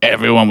 and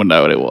everyone would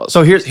know what it was.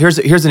 so here's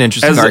an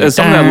interesting As argument.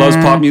 someone that loves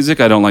pop music,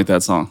 I don't like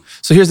that song.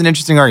 So here's an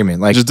interesting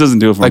argument. Like It just doesn't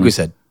do it for like me. we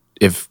said,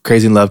 if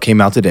Crazy in Love came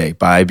out today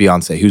by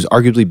Beyonce, who's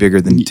arguably bigger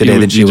than today it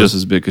would than she be was. just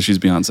as big because she's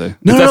Beyonce.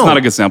 No, That's no. not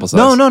a good sample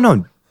size.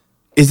 No.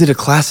 Is it a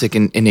classic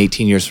in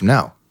 18 years from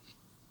now?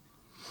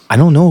 I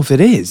don't know if it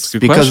is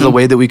because question. of the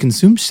way that we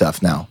consume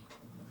stuff now.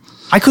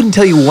 I couldn't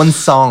tell you one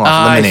song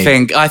off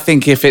Lemonade. I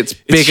think if it's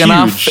big huge.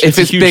 enough, It's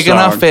a huge big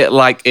enough,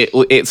 song.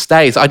 it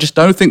stays. I just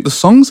don't think the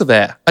songs are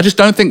there. I just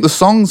don't think the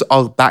songs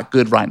are that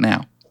good right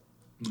now,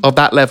 of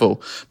that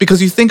level.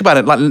 Because you think about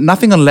it, like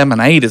nothing on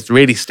Lemonade is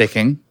really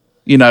sticking.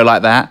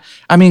 Like that.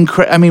 I mean,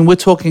 we're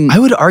talking. I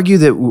would argue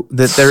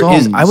that there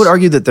is. I would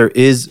argue that there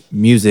is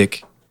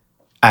music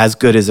as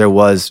good as there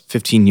was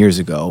 15 years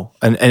ago,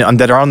 and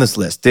that are on this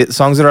list. The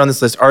songs that are on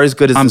this list are as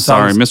good as. Um, I'm the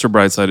songs. sorry, Mr.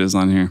 Brightside is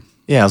on here.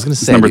 Yeah, I was gonna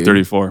say Number dude.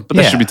 34, but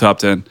that Yeah. should be top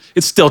 10.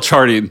 It's still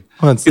charting.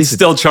 Well, it's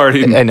still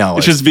charting. I know.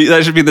 That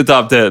should be in the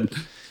top 10.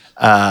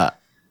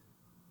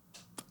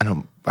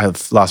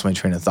 I've lost my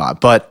train of thought,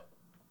 but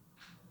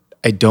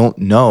I don't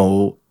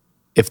know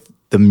if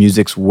the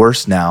music's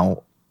worse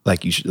now,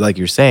 like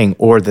you're saying,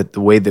 or that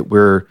the way that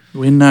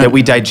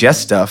we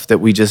digest stuff, that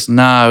we just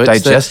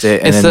digest it.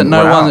 And it's then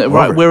that we're out.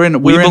 right. We're over.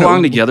 We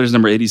Belong Together is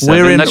number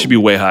 87. That should be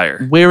way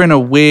higher. We're in a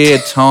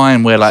weird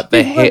time where like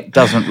the hit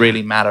doesn't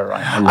really matter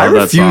right now. I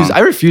love that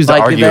song. refuse to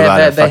argue about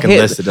a fucking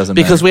list that doesn't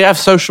because matter. we have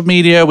social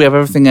media, we have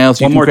everything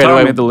else. One more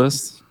time made the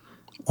list.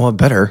 Well, it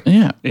better.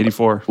 Yeah,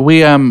 84.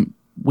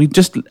 We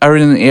just are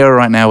in an era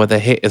right now where the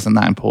hit isn't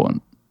that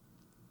important.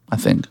 I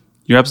think.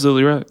 You're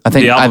absolutely right. I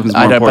think the album is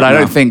more I don't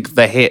important now. think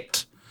the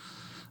hit,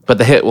 but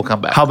the hit will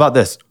come back. How about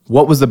this?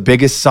 What was the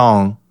biggest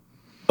song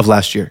of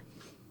last year?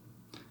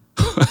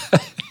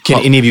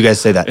 Can any of you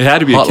guys say that? It had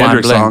to be a Hotline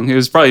Kendrick Bling. song. It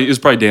was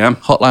probably Damn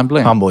Hotline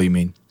Bling. Humble, you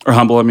mean? or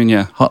Humble. I mean,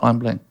 yeah. Hotline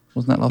Bling.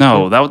 Wasn't that last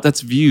year? No,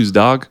 that's Views,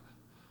 dog.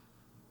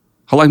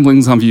 Hotline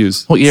Bling's on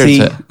Views. What year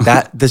See, is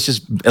it? this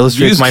just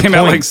illustrates Views my came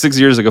point. out like 6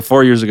 years ago,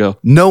 4 years ago.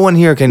 No one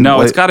here can.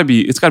 No, it's got to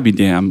be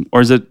Damn, or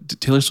is it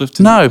Taylor Swift?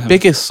 No,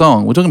 biggest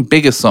song. We're talking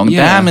biggest song.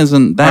 Yeah. Damn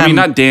isn't. Damn. I mean,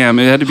 not Damn.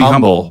 It had to be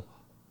Humble.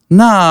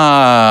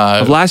 No.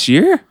 Of last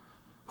year?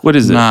 What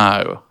is it?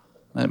 No.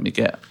 Let me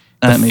get.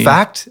 the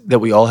fact that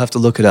we all have to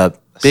look it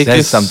up says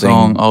biggest something.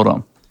 song. Hold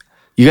on.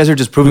 You guys are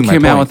just proving my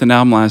Came point. out with an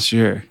album last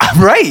year.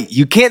 Right.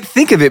 You can't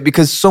think of it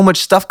because so much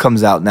stuff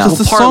comes out now. Just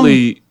the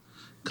Partly,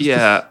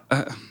 yeah.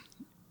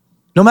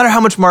 No matter how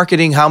much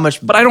marketing, how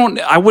much. But I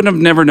wouldn't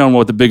have never known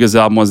what the biggest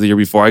album was the year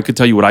before. I could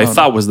tell you what I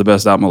thought was the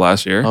best album of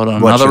last year. Hold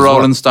on. What Another is what?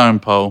 Rolling Stone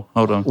poll.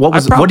 Hold on.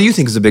 What do you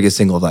think is the biggest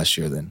single of last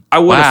year then? I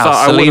would have Wow,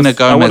 thought Selena I would have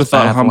Gomez,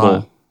 thought Bad Humble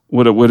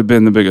Line. would have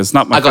been the biggest.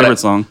 Not my I got favorite it.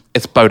 song.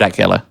 It's Bodak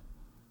Yellow.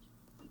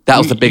 That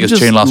was the biggest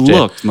just tune last year.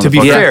 looked, To be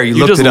motherfucker. fair, you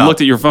looked just it up.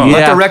 looked at your phone. Yeah.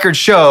 Let the record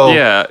show.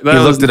 Yeah, He that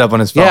was- looked it up on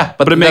his phone. Yeah,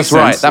 but it makes that's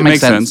right. sense. That It makes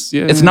makes sense. sense.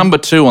 Yeah, It's yeah. number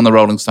 2 on the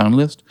Rolling Stone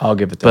list. I'll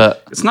give it that.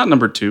 But It's not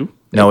number 2.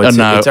 no, it's in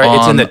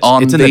the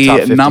on it's in the, the top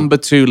 50. number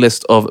 2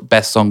 list of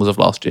best songs of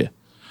last year.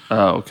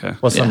 Oh, okay.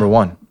 What's number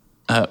one?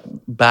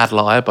 Bad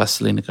Liar by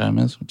Selena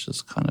Gomez, which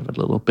is kind of a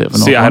little bit of an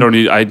See, odd one.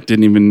 I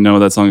didn't even know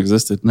that song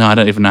existed. No, I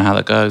don't even know how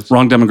that goes.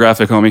 Wrong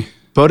demographic, homie.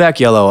 Bodak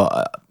Yellow,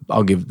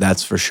 I'll give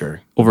that's for sure.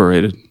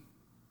 Overrated.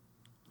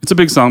 It's a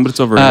big song, but it's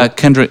overrated.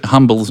 Kendrick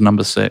Humble's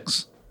number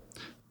 6.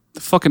 The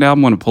fucking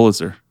album won a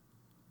Pulitzer.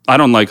 I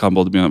don't like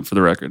Humble, to be honest, for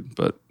the record,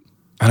 but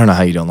I don't know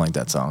how you don't like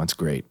that song. It's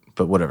great,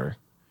 but whatever.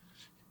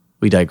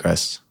 We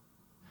digress.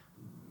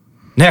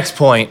 Next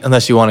point,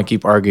 unless you want to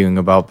keep arguing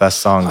about best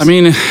songs. I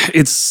mean,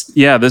 this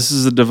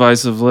is a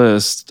divisive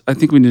list. I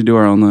think we need to do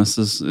our own list.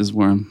 Is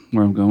where I'm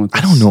going with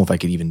this. I don't know if I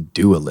could even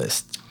do a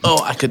list.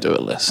 Oh, I could do a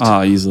list.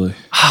 Easily.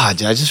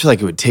 Dude, I just feel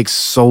like it would take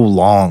so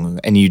long,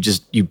 and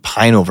you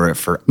pine over it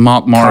for.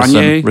 Mark Morrison,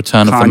 Kanye,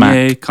 Return of the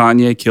Mac.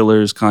 Kanye,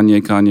 Killers,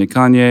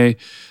 Kanye,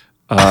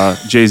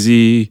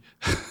 Jay-Z,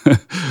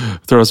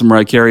 throw some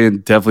Mariah Carey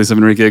and definitely some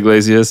Enrique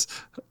Iglesias.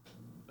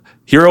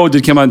 Hero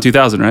did come out in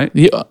 2000, right?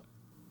 Yeah.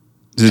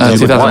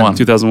 2001.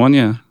 2001,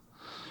 yeah.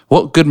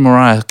 What good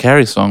Mariah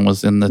Carey song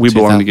was in the We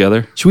Belong 2000?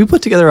 Together. Should we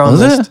put together our own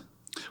Was list?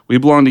 it? We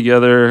Belong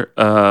Together.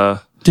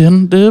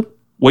 Dun-dun.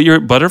 What year?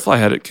 Butterfly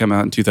had it come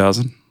out in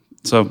 2000.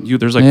 So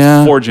there's like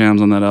Yeah. 4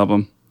 jams on that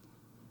album.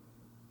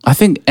 I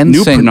think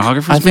New NSYNC.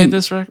 Pornographers I think, made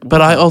this record?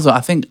 But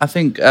I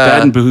think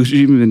Bad and Bougie,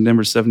 even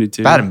number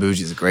 72. Bad and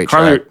Bougie is a great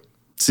Carly, track.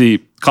 see,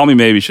 Call Me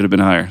Maybe should have been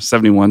higher.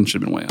 71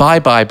 should have been way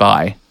up.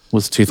 Bye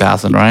was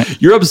 2000,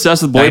 right? You're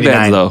obsessed with boy 99.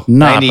 bands, though.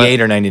 No, 98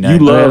 but- or 99.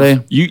 You love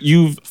Really?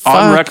 you've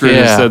on Fuck record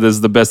yeah. said this is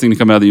the best thing to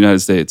come out of the United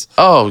States.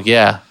 Oh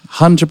yeah,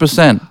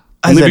 100%.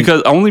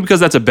 Only because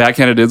that's a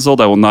backhanded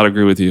insult, I will not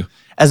agree with you.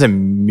 As a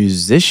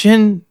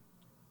musician,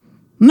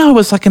 No,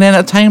 it's like an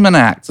entertainment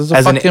act. It's a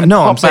as fucking an no,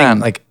 pop I'm saying band.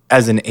 like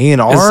as an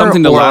A&R, It's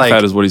something to or laugh like,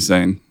 at, is what he's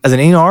saying. as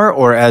an A&R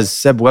or as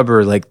Seb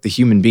Weber, like the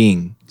human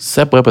being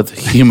Seb Weber, the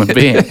human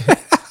being.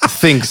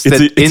 thinks that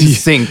In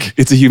Sync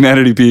It's a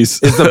humanity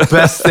piece. is the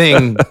best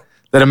thing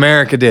that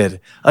America did.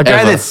 A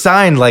guy Ever. that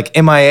signed like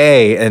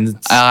MIA, and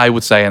I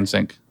would say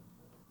NSYNC.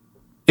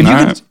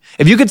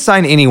 if you could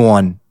sign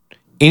anyone,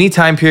 any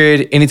time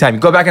period, anytime, you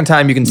go back in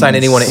time, you can sign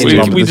anyone at any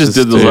moment. we just is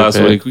did this last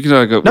stupid. week. We can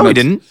go. No, we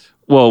didn't.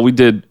 Well, we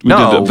did. We No,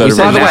 did a better we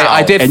said By the version. way,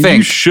 I did And think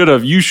you should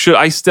have. You should.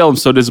 I still am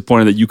so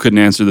disappointed that you couldn't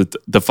answer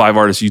the 5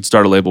 artists you'd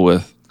start a label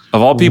with.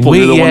 Of all people,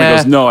 you're the one that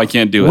goes, no, I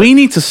can't do it. we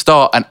need to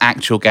start an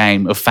actual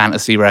game of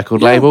fantasy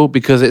record label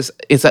because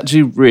it's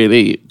actually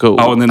really cool.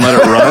 Oh, and then let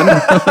it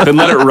run. Then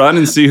let it run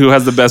and see who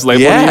has the best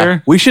label of the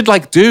year. we should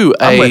like do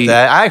a. I'm with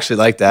that. I actually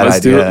like that Let's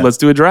idea. do it. Let's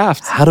do a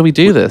draft. How do we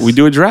do this? We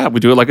do a draft. We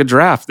do it like a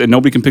draft, and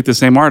nobody can pick the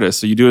same artist.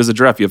 So you do it as a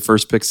draft. You have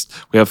first picks.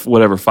 We have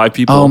 5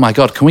 people. Oh my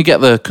god! Can we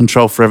get the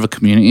Control Forever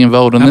community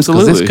involved in this?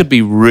 Because this Absolutely. could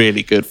be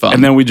really good fun.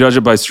 And then we judge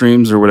it by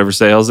streams or whatever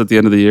sales at the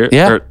end of the year.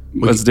 Yeah. Or,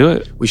 let's do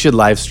it. We should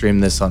live stream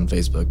this on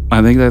Facebook.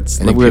 I think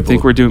that's. I think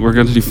people- we're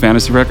going to do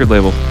fantasy record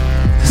label.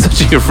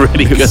 such a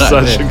really good It's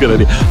idea. such a good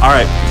idea. All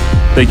right,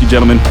 thank you,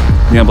 gentlemen.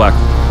 Neon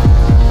Black.